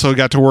 Then I also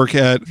got to work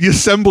at the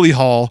Assembly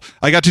Hall.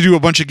 I got to do a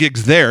bunch of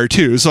gigs there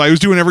too. So I was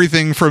doing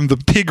everything from the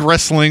pig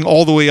wrestling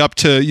all the way up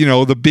to,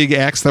 the big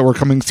acts that were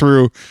coming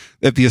through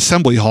at the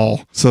Assembly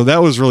Hall. So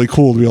that was really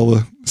cool to be able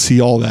to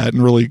see all that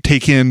and really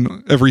take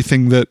in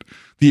everything that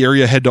the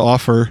area had to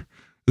offer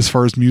as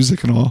far as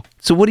music and all.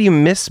 So what do you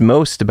miss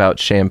most about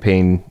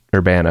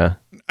Champaign-Urbana?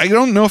 I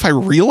don't know if I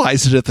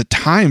realized it at the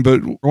time, but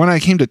when I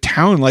came to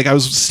town, like I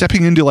was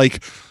stepping into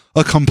like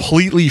a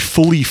completely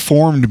fully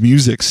formed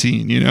music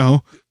scene,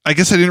 I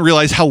guess I didn't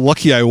realize how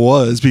lucky I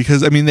was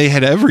because, they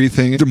had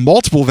everything. There were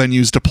multiple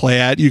venues to play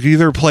at. You could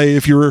either play,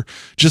 if you were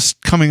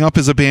just coming up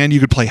as a band, you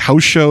could play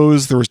house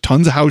shows. There was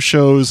tons of house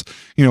shows,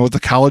 with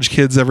the college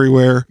kids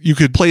everywhere. You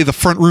could play the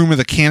front room of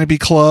the Canopy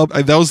Club.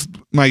 That was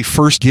my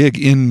first gig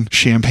in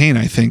Champaign,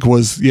 I think,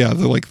 was,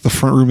 the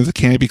front room of the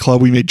Canopy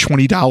Club. We made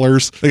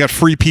 $20. I got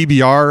free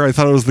PBR. I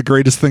thought it was the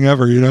greatest thing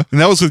ever, And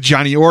that was with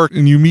Johnny York,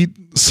 and you meet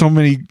so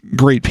many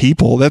great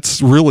people.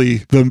 That's really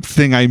the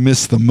thing I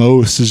miss the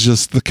most is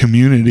just the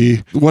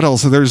community. What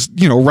else? There's,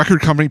 record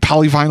company,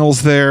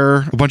 Polyvinyl's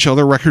there, a bunch of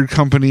other record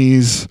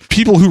companies,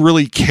 people who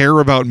really care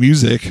about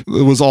music.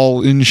 It was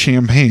all in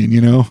Champaign,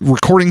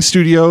 recording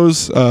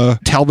studios,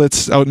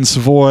 Talbot's out in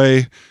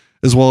Savoy,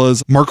 as well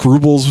as Mark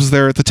Rubels was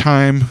there at the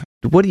time.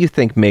 What do you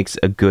think makes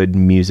a good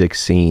music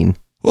scene?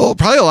 Well,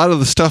 probably a lot of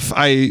the stuff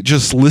I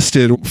just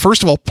listed.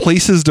 First of all,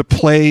 places to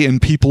play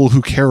and people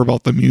who care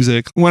about the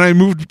music. When I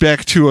moved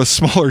back to a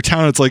smaller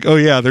town, it's like, oh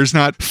yeah, there's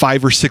not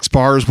 5 or 6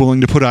 bars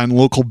willing to put on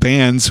local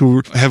bands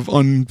who have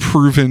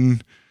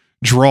unproven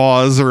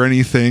draws or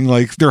anything.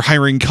 Like they're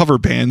hiring cover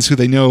bands who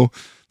they know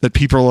that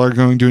people are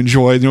going to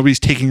enjoy. Nobody's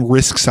taking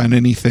risks on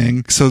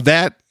anything. So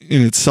that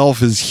in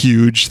itself is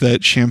huge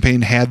that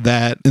Champaign had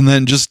that. And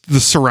then just the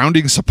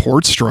surrounding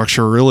support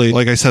structure, really.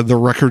 Like I said, the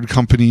record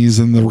companies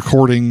and the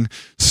recording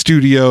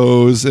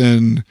studios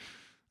and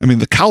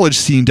the college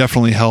scene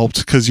definitely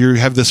helped because you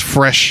have this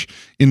fresh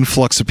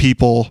influx of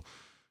people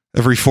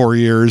every 4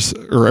 years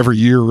or every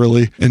year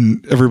really.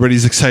 And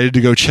everybody's excited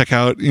to go check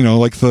out,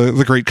 like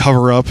the great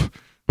Cover Up.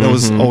 That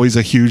was always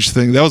a huge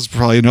thing. That was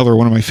probably another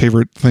one of my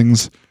favorite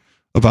things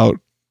about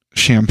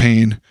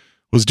Champaign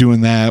was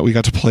doing that. We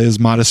got to play as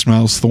Modest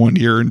Mouse the one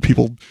year and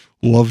people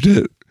loved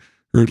it,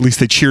 or at least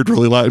they cheered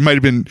really loud. It might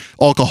have been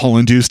alcohol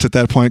induced at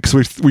that point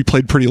because we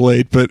played pretty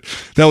late, but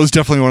that was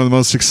definitely one of the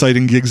most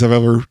exciting gigs I've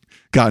ever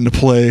gotten to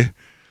play.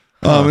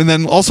 And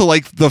then also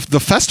like the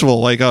festival,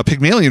 like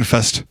Pygmalion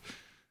Fest.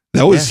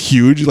 That was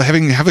huge.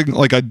 Having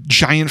like a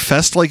giant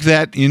fest like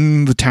that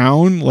in the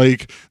town,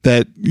 like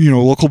that,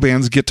 local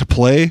bands get to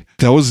play.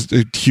 That was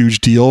a huge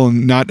deal.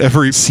 And not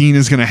every scene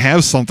is going to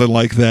have something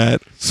like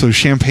that. So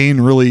Champaign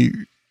really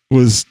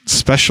was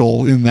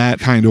special in that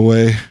kind of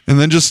way. And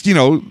then just,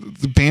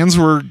 the bands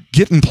were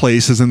getting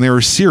places and they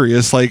were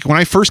serious. Like when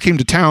I first came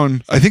to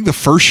town, I think the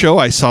first show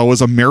I saw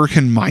was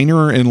American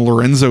Miner and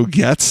Lorenzo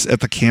Getz at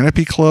the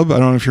Canopy Club. I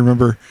don't know if you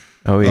remember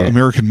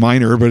American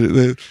Miner,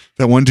 but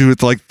that one dude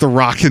with like the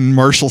rockin'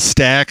 Marshall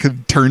stack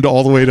had turned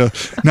all the way to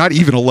not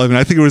even 11.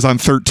 I think it was on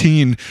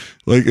 13.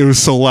 Like it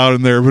was so loud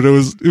in there, but it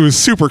was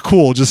super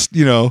cool. Just,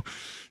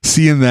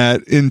 seeing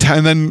that in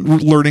time, and then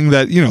learning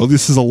that,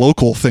 this is a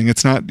local thing.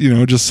 It's not,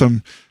 just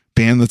some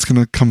band that's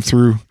going to come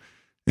through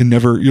and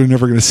you're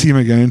never going to see them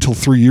again until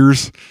 3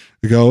 years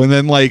ago. And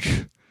then like,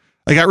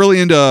 I got really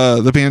into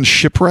the band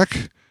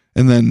Shipwreck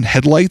and then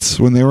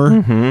Headlights when they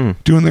were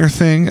doing their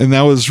thing. And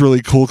that was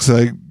really cool because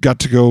I got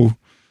to go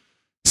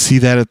see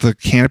that at the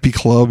Canopy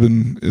Club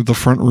and the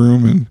front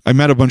room. And I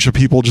met a bunch of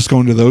people just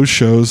going to those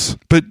shows.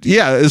 But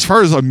yeah, as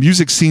far as a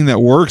music scene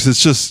that works,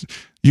 it's just,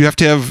 you have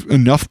to have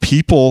enough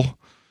people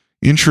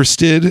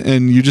interested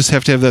and you just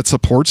have to have that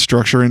support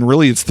structure. And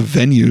really it's the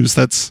venues.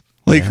 That's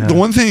like the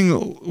one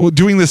thing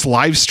doing this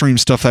live stream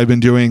stuff that I've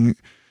been doing,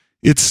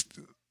 it's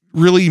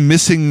really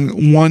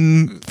missing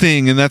one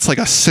thing, and that's like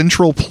a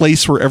central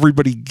place where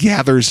everybody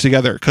gathers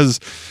together. Because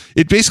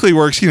it basically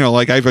works,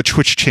 like I have a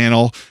Twitch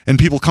channel and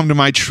people come to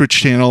my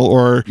Twitch channel,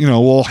 or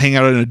we'll hang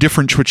out in a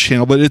different Twitch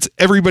channel, but it's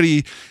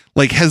everybody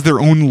like has their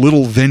own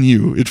little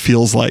venue, it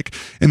feels like.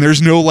 And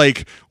there's no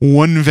like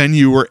one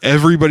venue where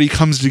everybody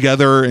comes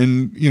together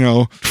and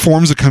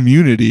forms a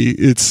community.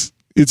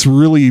 It's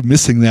really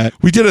missing that.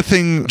 We did a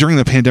thing during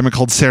the pandemic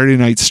called Saturday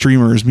Night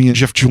Streamers, me and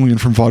Jeff Julian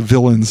from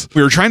Vaudevillains.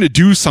 We were trying to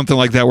do something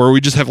like that where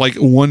we just have like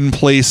one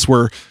place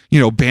where,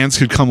 bands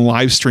could come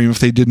live stream if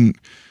they didn't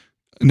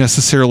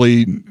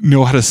necessarily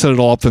know how to set it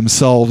all up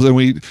themselves. And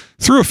we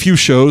threw a few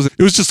shows.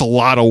 It was just a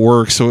lot of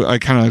work, so I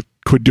kind of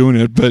quit doing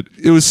it, but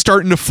it was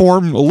starting to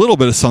form a little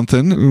bit of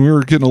something, and we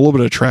were getting a little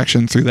bit of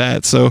traction through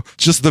that. So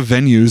just the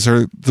venues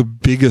are the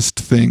biggest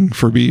thing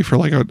for me, for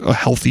like a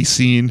healthy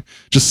scene,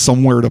 just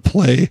somewhere to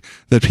play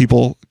that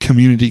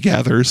community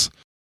gathers.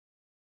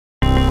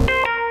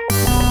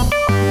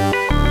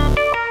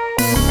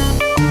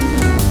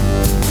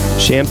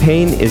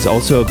 Champaign is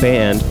Also a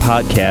Band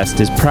podcast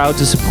is proud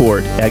to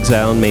support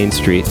Exile on Main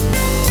Street.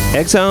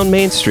 Exile on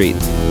Main Street,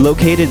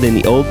 located in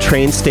the old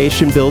train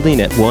station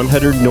building at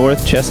 100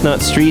 North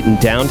Chestnut Street in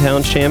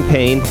downtown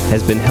Champaign,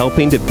 has been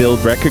helping to build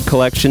record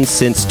collections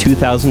since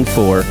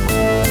 2004.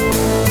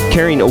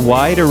 Carrying a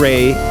wide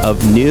array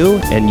of new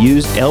and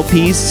used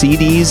LPs,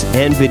 CDs,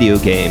 and video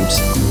games.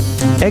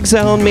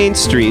 Exile on Main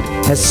Street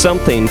has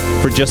something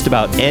for just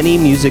about any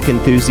music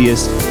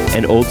enthusiast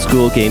and old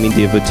school gaming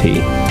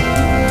devotee.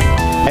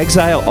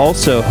 Exile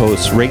also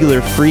hosts regular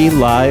free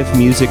live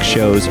music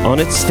shows on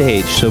its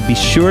stage, so be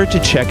sure to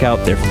check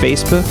out their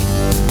Facebook,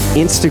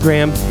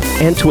 Instagram,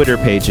 and Twitter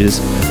pages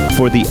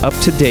for the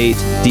up-to-date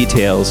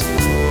details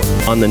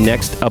on the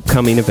next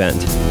upcoming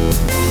event.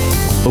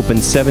 Open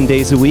 7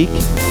 days a week,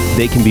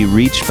 they can be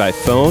reached by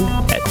phone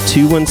at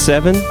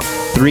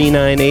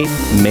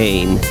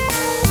 217-398-MAIN.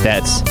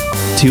 That's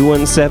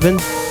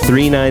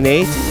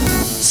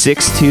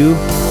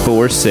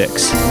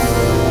 217-398-6246.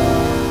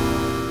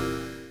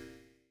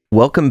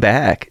 Welcome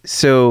back.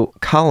 So,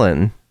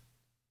 Colin,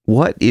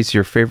 what is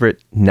your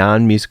favorite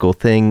non-musical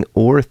thing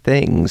or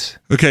things?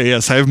 Okay,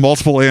 yes, I have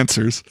multiple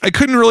answers. I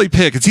couldn't really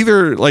pick. It's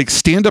either like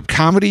stand-up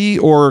comedy,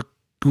 or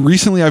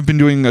recently I've been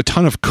doing a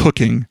ton of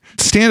cooking.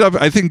 Stand-up,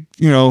 I think,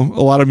 a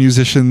lot of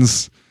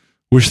musicians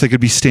wish they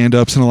could be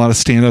stand-ups, and a lot of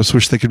stand-ups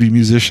wish they could be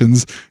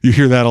musicians. You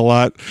hear that a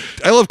lot.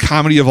 I love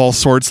comedy of all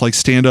sorts, like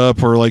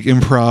stand-up or like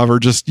improv, or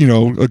just,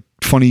 a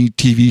funny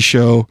TV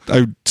show.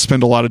 I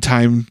spend a lot of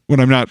time when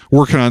I'm not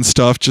working on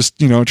stuff, just,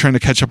 trying to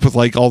catch up with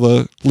like all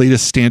the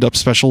latest stand-up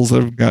specials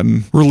that have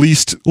gotten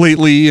released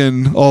lately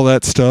and all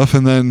that stuff.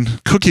 And then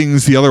cooking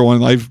is the other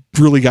one. I've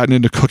really gotten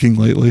into cooking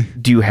lately.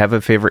 Do you have a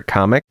favorite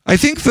comic? I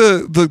think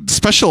the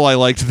special I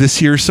liked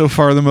this year so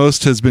far the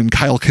most has been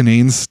Kyle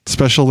Kinane's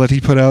special that he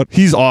put out.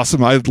 He's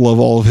awesome. I love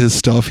all of his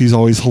stuff. He's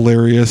always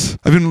hilarious.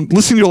 I've been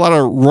listening to a lot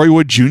of Roy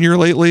Wood Jr.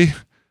 lately.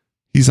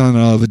 He's on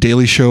The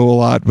Daily Show a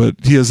lot, but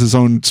he has his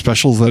own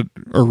specials that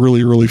are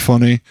really, really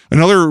funny.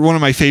 Another one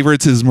of my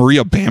favorites is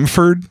Maria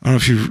Bamford. I don't know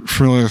if you're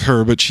familiar with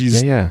her, but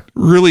she's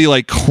really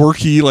like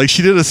quirky. Like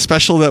she did a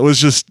special that was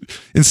just,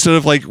 instead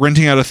of like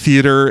renting out a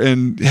theater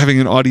and having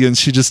an audience,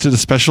 she just did a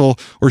special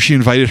where she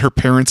invited her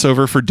parents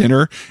over for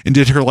dinner and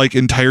did her like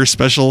entire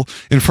special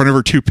in front of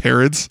her two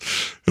parents.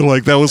 And,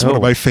 like that was one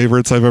of my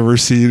favorites I've ever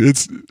seen.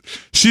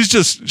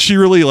 She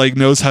really like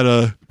knows how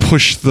to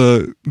push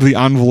the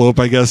envelope,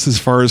 I guess, as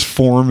far as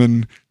form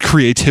and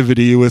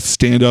creativity with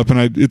stand-up,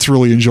 and it's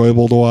really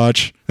enjoyable to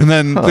watch. And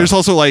then there's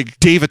also like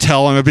Dave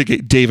Attell. I'm a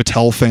big Dave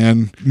Attell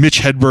fan.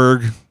 Mitch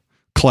Hedberg,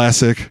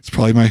 classic. It's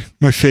probably my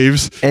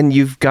faves. And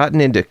you've gotten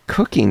into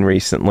cooking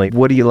recently.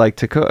 What do you like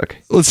to cook?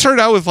 Let's start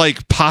out with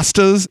like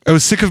pastas. I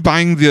was sick of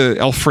buying the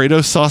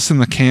Alfredo sauce in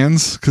the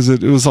cans because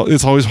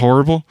it's always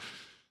horrible.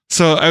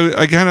 So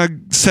I kind of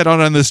set out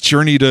on this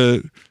journey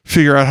to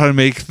figure out how to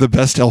make the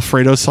best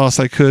Alfredo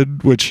sauce I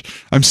could, which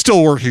I'm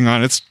still working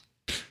on. It's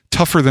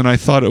tougher than I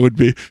thought it would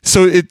be.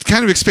 So it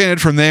kind of expanded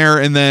from there.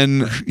 And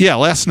then,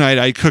 last night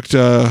I cooked,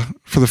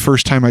 for the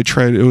first time I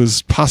tried, it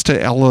was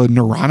pasta alla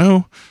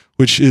Nerano,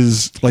 which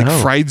is like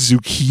fried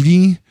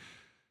zucchini.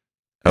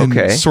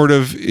 Okay. And sort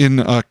of in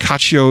a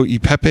cacio e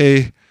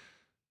pepe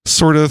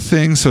sort of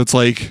thing. So it's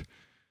like,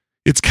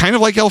 it's kind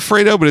of like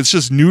Alfredo, but it's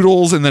just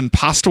noodles and then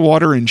pasta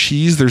water and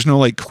cheese. There's no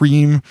like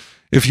cream.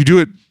 If you do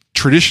it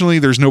traditionally,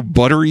 there's no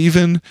butter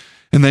even.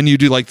 And then you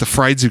do like the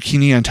fried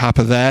zucchini on top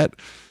of that.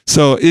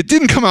 So it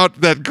didn't come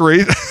out that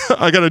great.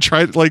 I got to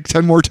try it like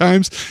 10 more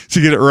times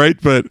to get it right.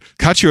 But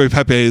cacio e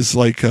pepe is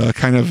like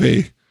kind of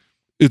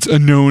it's a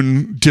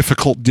known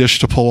difficult dish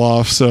to pull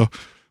off. So,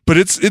 but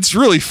it's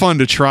really fun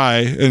to try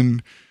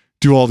and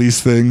do all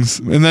these things.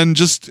 And then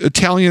just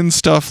Italian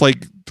stuff,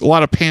 like a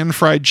lot of pan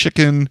fried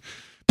chicken,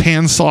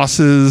 pan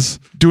sauces,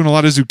 doing a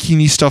lot of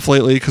zucchini stuff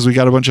lately because we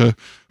got a bunch of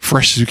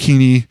fresh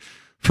zucchini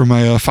from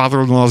my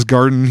father-in-law's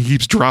garden. He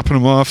keeps dropping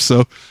them off,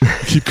 so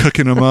I keep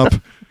cooking them up.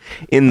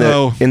 In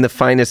the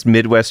finest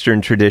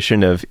Midwestern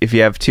tradition of, if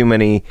you have too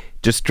many,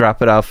 just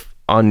drop it off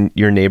on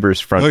your neighbor's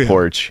front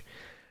porch.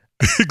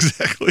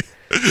 Exactly.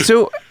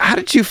 So how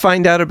did you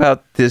find out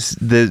about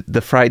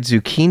the fried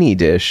zucchini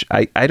dish?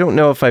 I don't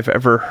know if I've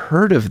ever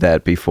heard of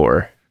that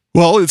before.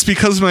 Well, it's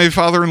because my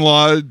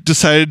father-in-law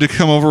decided to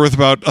come over with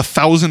about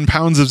 1,000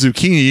 pounds of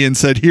zucchini and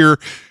said, here,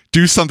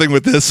 do something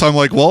with this. So I'm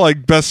like, well, I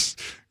guess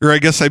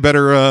I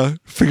better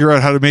figure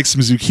out how to make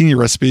some zucchini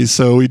recipes.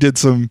 So we did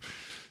some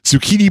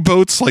zucchini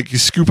boats, like you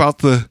scoop out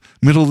the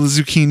middle of the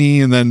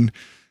zucchini, and then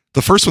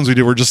the first ones we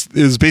did it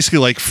was basically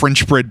like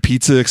French bread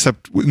pizza,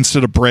 except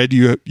instead of bread,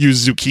 you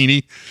use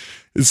zucchini.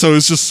 And so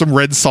it's just some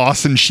red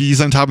sauce and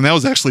cheese on top, and that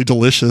was actually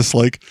delicious.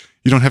 Like,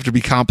 you don't have to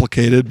be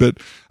complicated, but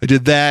I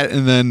did that,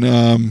 and then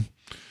let's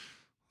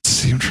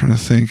see, I'm trying to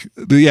think.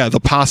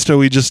 The pasta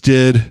we just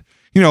did,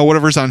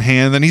 whatever's on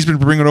hand. Then he's been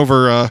bringing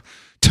over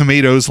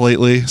tomatoes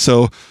lately.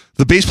 So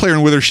the bass player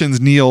in Withershins,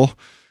 Neil,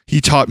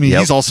 he taught me.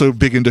 He's also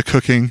big into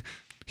cooking.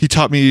 He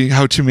taught me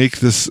how to make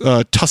this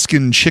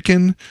Tuscan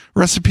chicken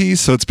recipe.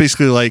 So it's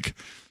basically like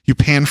you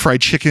pan fry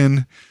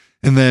chicken,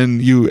 and then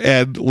you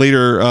add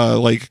later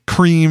like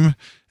cream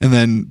and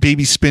then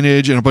baby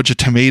spinach and a bunch of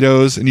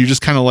tomatoes, and you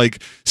just kind of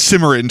like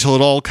simmer it until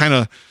it all kind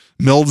of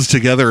melds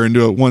together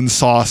into one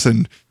sauce.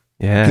 And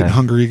getting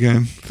hungry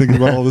again thinking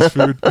about all this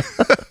food.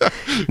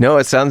 No,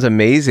 it sounds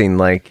amazing.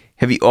 Like,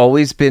 have you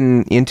always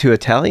been into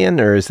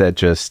Italian, or is that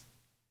just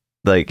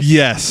like...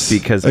 Yes,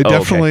 because I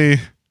definitely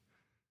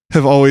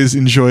have always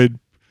enjoyed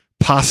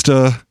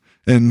pasta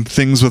and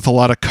things with a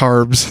lot of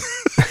carbs,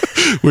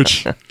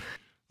 which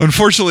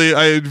unfortunately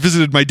I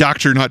visited my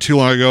doctor not too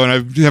long ago, and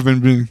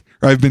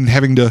I've been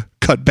having to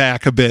cut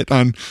back a bit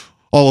on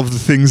all of the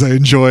things I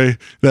enjoy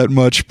that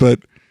much, but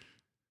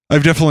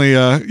I've definitely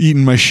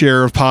eaten my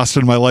share of pasta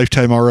in my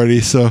lifetime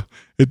already, so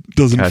it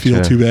doesn't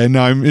feel too bad.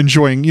 Now I'm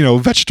enjoying,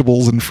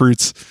 vegetables and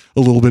fruits a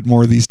little bit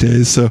more these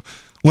days. So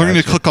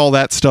learning to cook all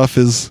that stuff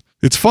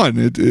it's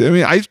fun.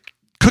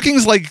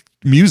 Cooking's like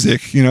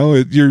music,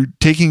 you're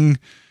taking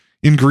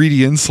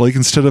ingredients, like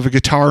instead of a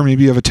guitar,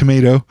 maybe you have a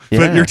tomato,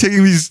 but you're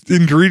taking these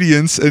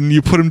ingredients and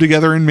you put them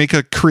together and make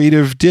a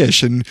creative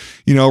dish. And,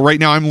 right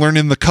now I'm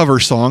learning the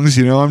cover songs,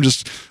 I'm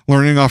just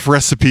learning off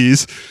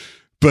recipes,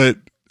 but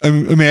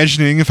I'm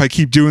imagining if I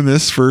keep doing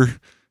this for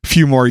a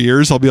few more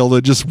years, I'll be able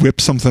to just whip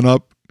something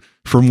up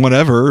from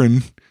whatever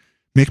and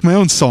make my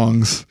own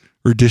songs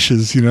or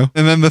dishes, And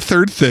then the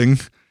third thing,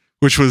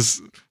 which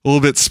was a little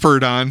bit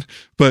spurred on,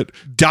 but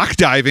dock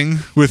diving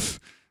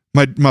with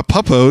my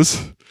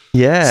puppos.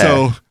 Yeah.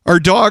 So our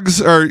dogs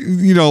are,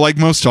 like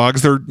most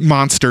dogs, they're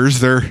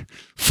monsters. They're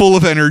full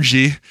of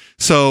energy.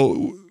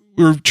 So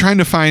we're trying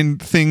to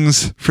find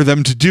things for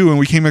them to do. And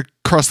we came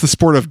across the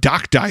sport of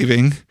dock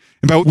diving.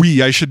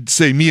 I should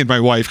say me and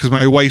my wife, because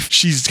my wife,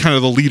 she's kind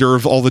of the leader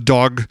of all the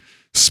dog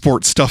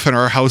sport stuff in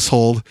our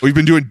household. We've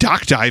been doing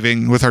dock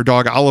diving with our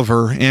dog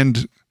Oliver,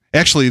 and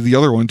actually the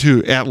other one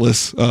too,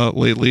 Atlas,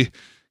 lately.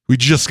 We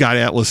just got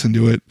Atlas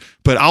into it,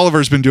 but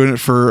Oliver's been doing it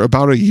for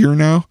about a year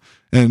now,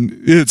 and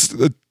it's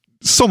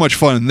so much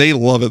fun, and they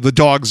love it. The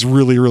dogs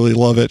really, really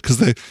love it because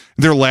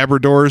they're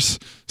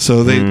Labradors,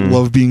 so they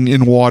love being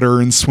in water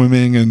and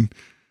swimming, and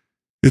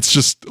it's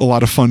just a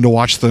lot of fun to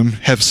watch them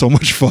have so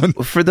much fun.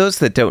 For those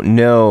that don't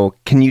know,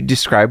 can you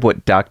describe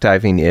what dock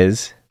diving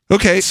is?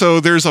 Okay, so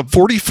there's a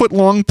 40-foot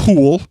long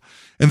pool,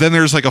 and then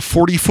there's like a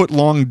 40-foot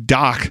long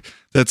dock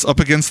that's up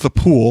against the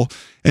pool.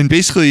 And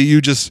basically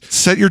you just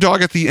set your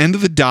dog at the end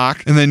of the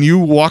dock, and then you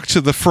walk to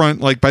the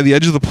front, like by the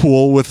edge of the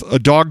pool with a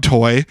dog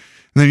toy, and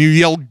then you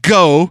yell,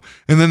 go,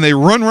 and then they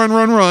run,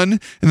 and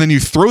then you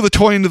throw the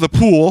toy into the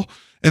pool,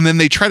 and then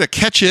they try to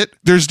catch it.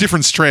 There's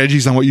different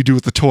strategies on what you do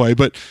with the toy,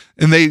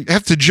 and they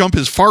have to jump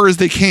as far as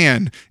they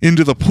can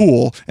into the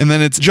pool, and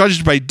then it's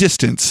judged by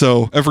distance.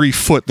 So every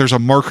foot there's a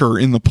marker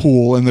in the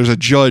pool, and there's a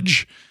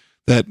judge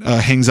that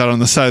hangs out on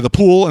the side of the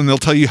pool, and they'll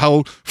tell you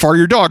how far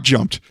your dog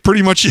jumped.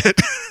 Pretty much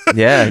it.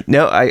 Yeah.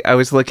 No, I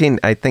was looking,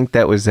 I think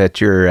that was at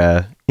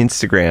your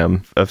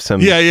Instagram of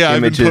some images.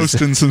 I've been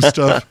posting some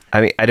stuff.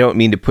 I mean, I don't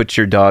mean to put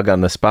your dog on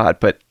the spot,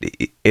 but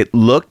it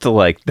looked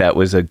like that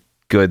was a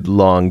good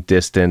long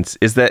distance?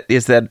 Is that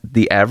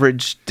the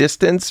average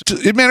distance?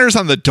 It matters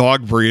on the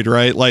dog breed,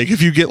 right? Like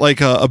if you get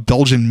like a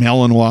Belgian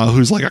Malinois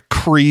who's like a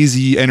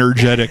crazy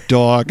energetic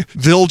dog,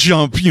 they'll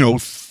jump,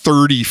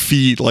 30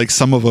 feet. Like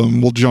some of them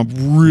will jump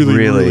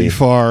really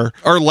far.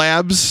 Our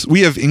labs,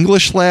 we have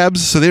English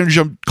labs, so they don't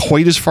jump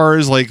quite as far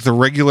as like the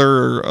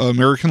regular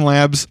American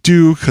labs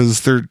do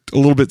because they're a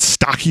little bit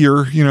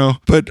stockier,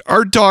 But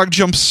our dog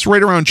jumps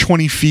right around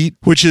 20 feet,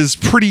 which is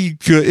pretty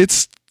good.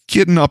 It's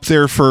getting up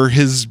there for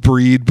his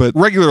breed, but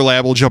regular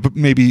lab will jump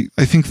maybe,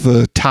 I think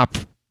the top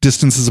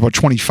distance is about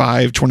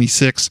 25,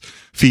 26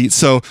 feet.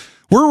 So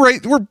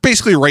we're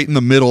basically right in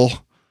the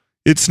middle.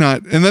 It's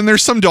not, and then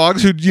there's some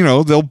dogs who,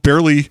 they'll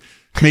barely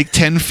make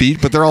 10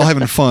 feet, but they're all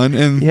having fun.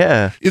 And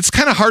yeah, it's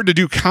kind of hard to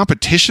do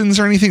competitions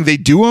or anything. They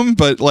do them,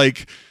 but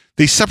like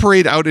they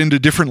separate out into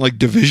different like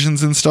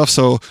divisions and stuff.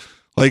 So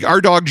like our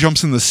dog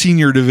jumps in the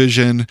senior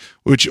division,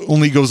 which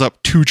only goes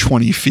up to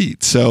 20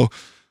 feet. So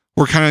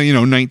we're kind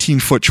of, 19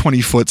 foot,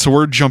 20 foot. So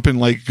we're jumping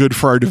like good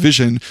for our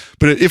division.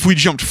 But if we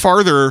jumped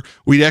farther,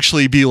 we'd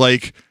actually be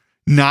like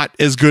not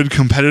as good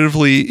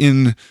competitively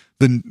in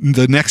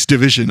the next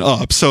division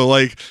up. So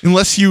like,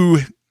 unless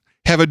you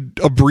have a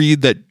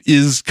breed that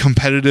is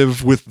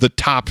competitive with the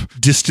top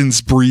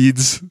distance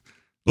breeds,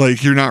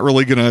 like you're not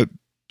really going to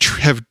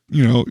have,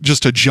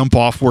 just a jump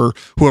off where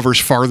whoever's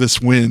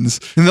farthest wins.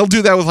 And they'll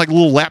do that with like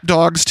little lap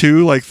dogs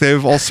too. Like they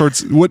have all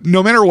sorts,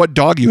 no matter what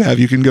dog you have,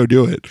 you can go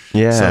do it.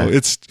 Yeah.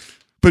 So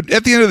but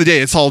at the end of the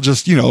day, it's all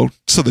just,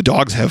 so the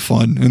dogs have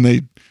fun and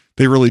they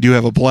really do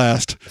have a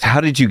blast.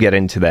 How did you get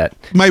into that?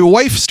 My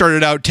wife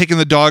started out taking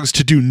the dogs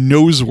to do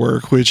nose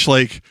work, which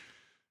like,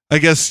 I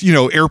guess,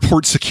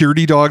 airport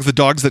security dogs, the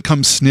dogs that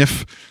come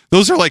sniff,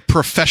 those are like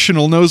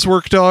professional nose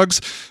work dogs.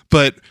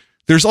 But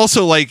there's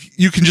also like,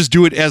 you can just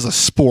do it as a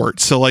sport.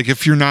 So like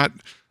if you're not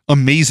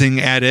amazing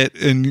at it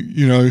and,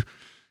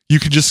 you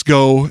can just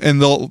go and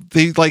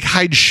they like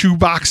hide shoe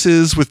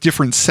boxes with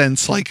different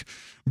scents like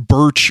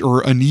birch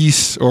or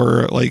anise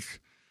or like,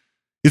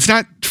 it's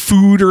not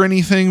food or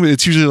anything, but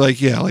it's usually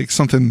like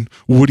something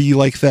woody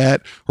like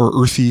that or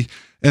earthy.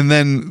 And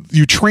then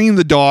you train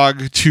the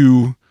dog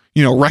to,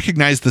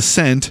 recognize the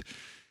scent.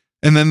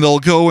 And then they'll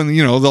go and,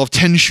 they'll have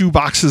 10 shoe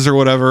boxes or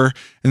whatever.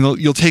 And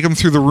you'll take them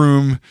through the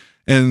room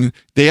and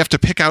they have to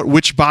pick out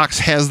which box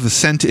has the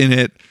scent in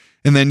it.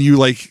 And then you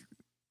like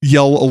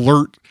yell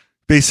alert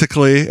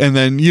basically. And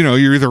then,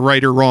 you're either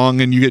right or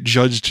wrong and you get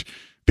judged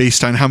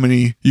based on how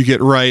many you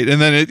get right.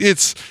 And then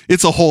it's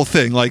a whole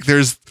thing. Like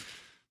there's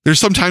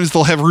sometimes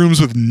they'll have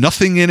rooms with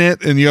nothing in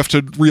it and you have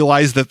to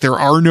realize that there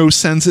are no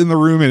scents in the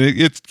room and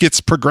it gets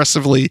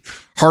progressively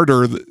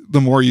harder the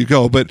more you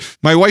go. But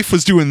my wife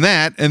was doing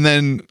that. And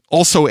then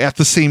also at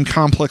the same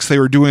complex they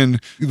were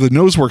doing the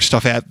nosework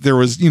stuff at, there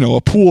was,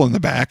 a pool in the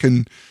back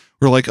and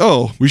we're like,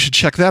 oh, we should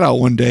check that out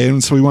one day.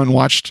 And so we went and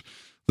watched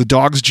the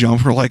dogs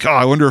jump. We're like, oh,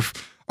 I wonder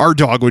if our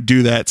dog would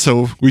do that.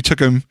 So we took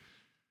him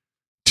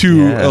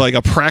to like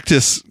a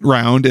practice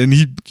round and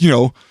he,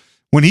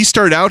 when he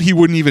started out, he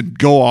wouldn't even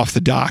go off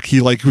the dock.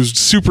 He like was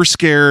super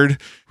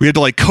scared. We had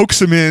to like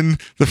coax him in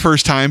the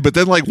first time. But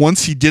then like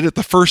once he did it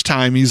the first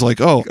time, he's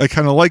like, oh, I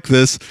kind of like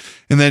this.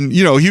 And then,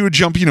 he would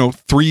jump,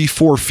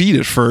 3-4 feet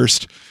at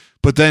first.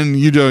 But then,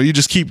 you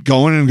just keep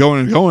going and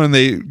going and going and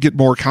they get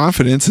more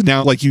confidence. And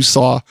now like you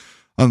saw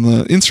on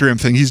the Instagram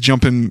thing, he's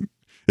jumping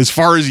as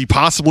far as he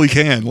possibly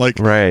can. Like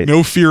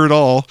no fear at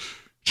all.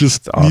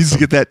 Just needs to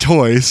get that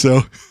toy.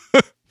 So,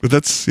 but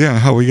that's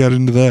how we got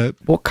into that.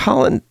 Well,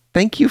 Colin,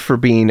 thank you for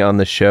being on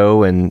the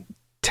show and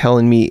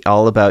telling me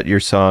all about your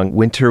song,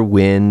 Winter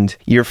Wind,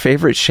 your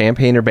favorite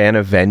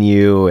Champaign-Urbana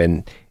venue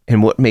and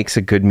what makes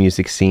a good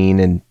music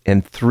scene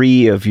and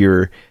 3 of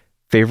your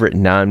favorite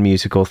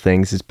non-musical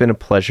things. It's been a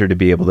pleasure to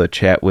be able to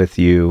chat with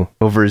you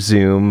over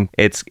Zoom.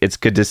 It's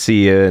good to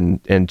see you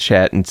and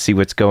chat and see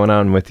what's going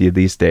on with you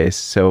these days.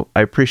 So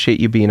I appreciate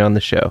you being on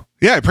the show.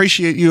 Yeah, I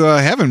appreciate you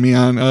having me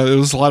on. It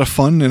was a lot of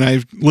fun and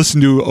I've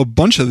listened to a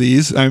bunch of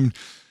these.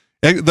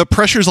 The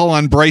pressure's all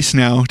on Bryce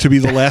now to be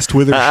the last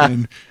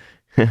Withershin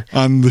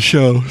on the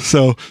show.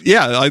 So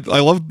yeah, I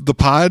love the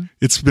pod.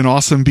 It's been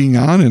awesome being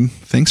on and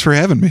thanks for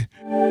having me.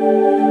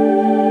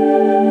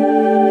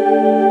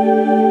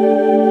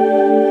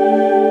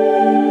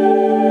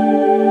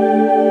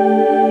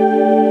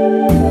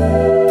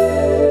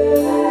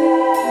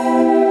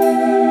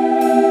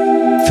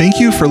 Thank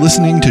you for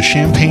listening to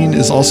Champaign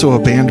is Also a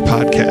Band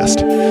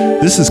podcast.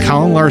 This is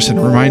Colin Larson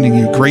reminding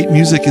you great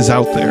music is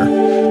out there.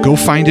 Go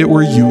find it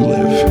where you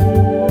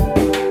live.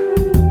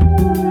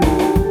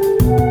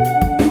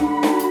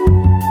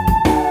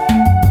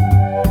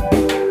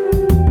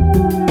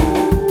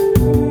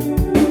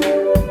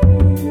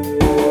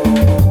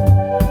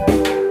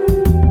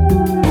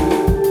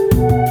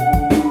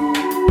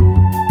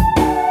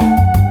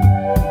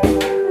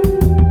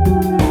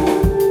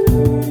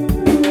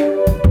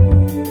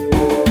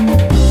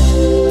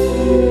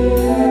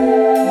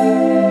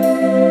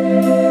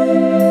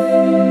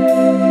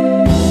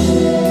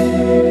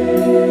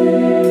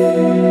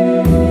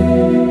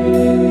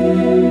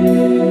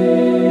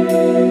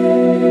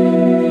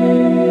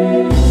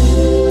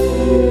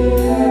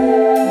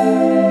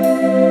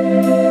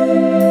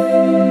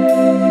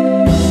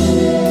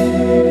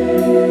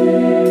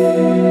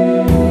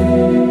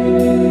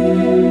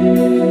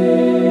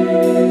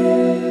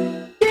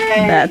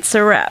 That's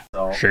a wrap.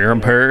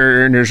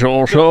 Champaign is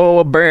also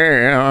a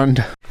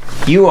band.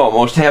 You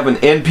almost have an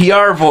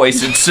NPR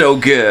voice. It's so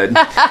good.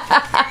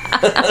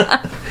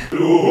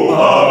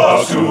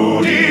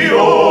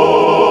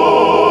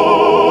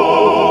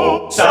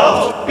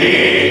 South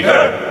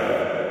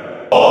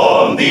Peter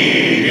on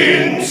the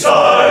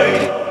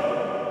inside.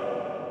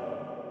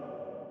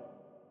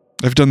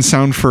 I've done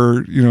sound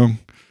for,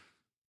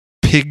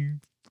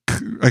 pig.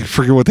 I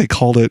forget what they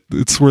called it.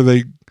 It's where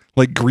they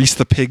like grease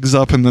the pigs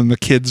up and then the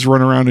kids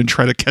run around and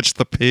try to catch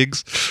the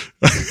pigs.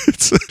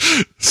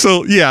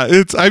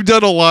 I've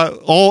done a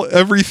lot,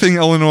 everything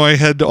Illinois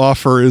had to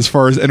offer as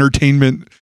far as entertainment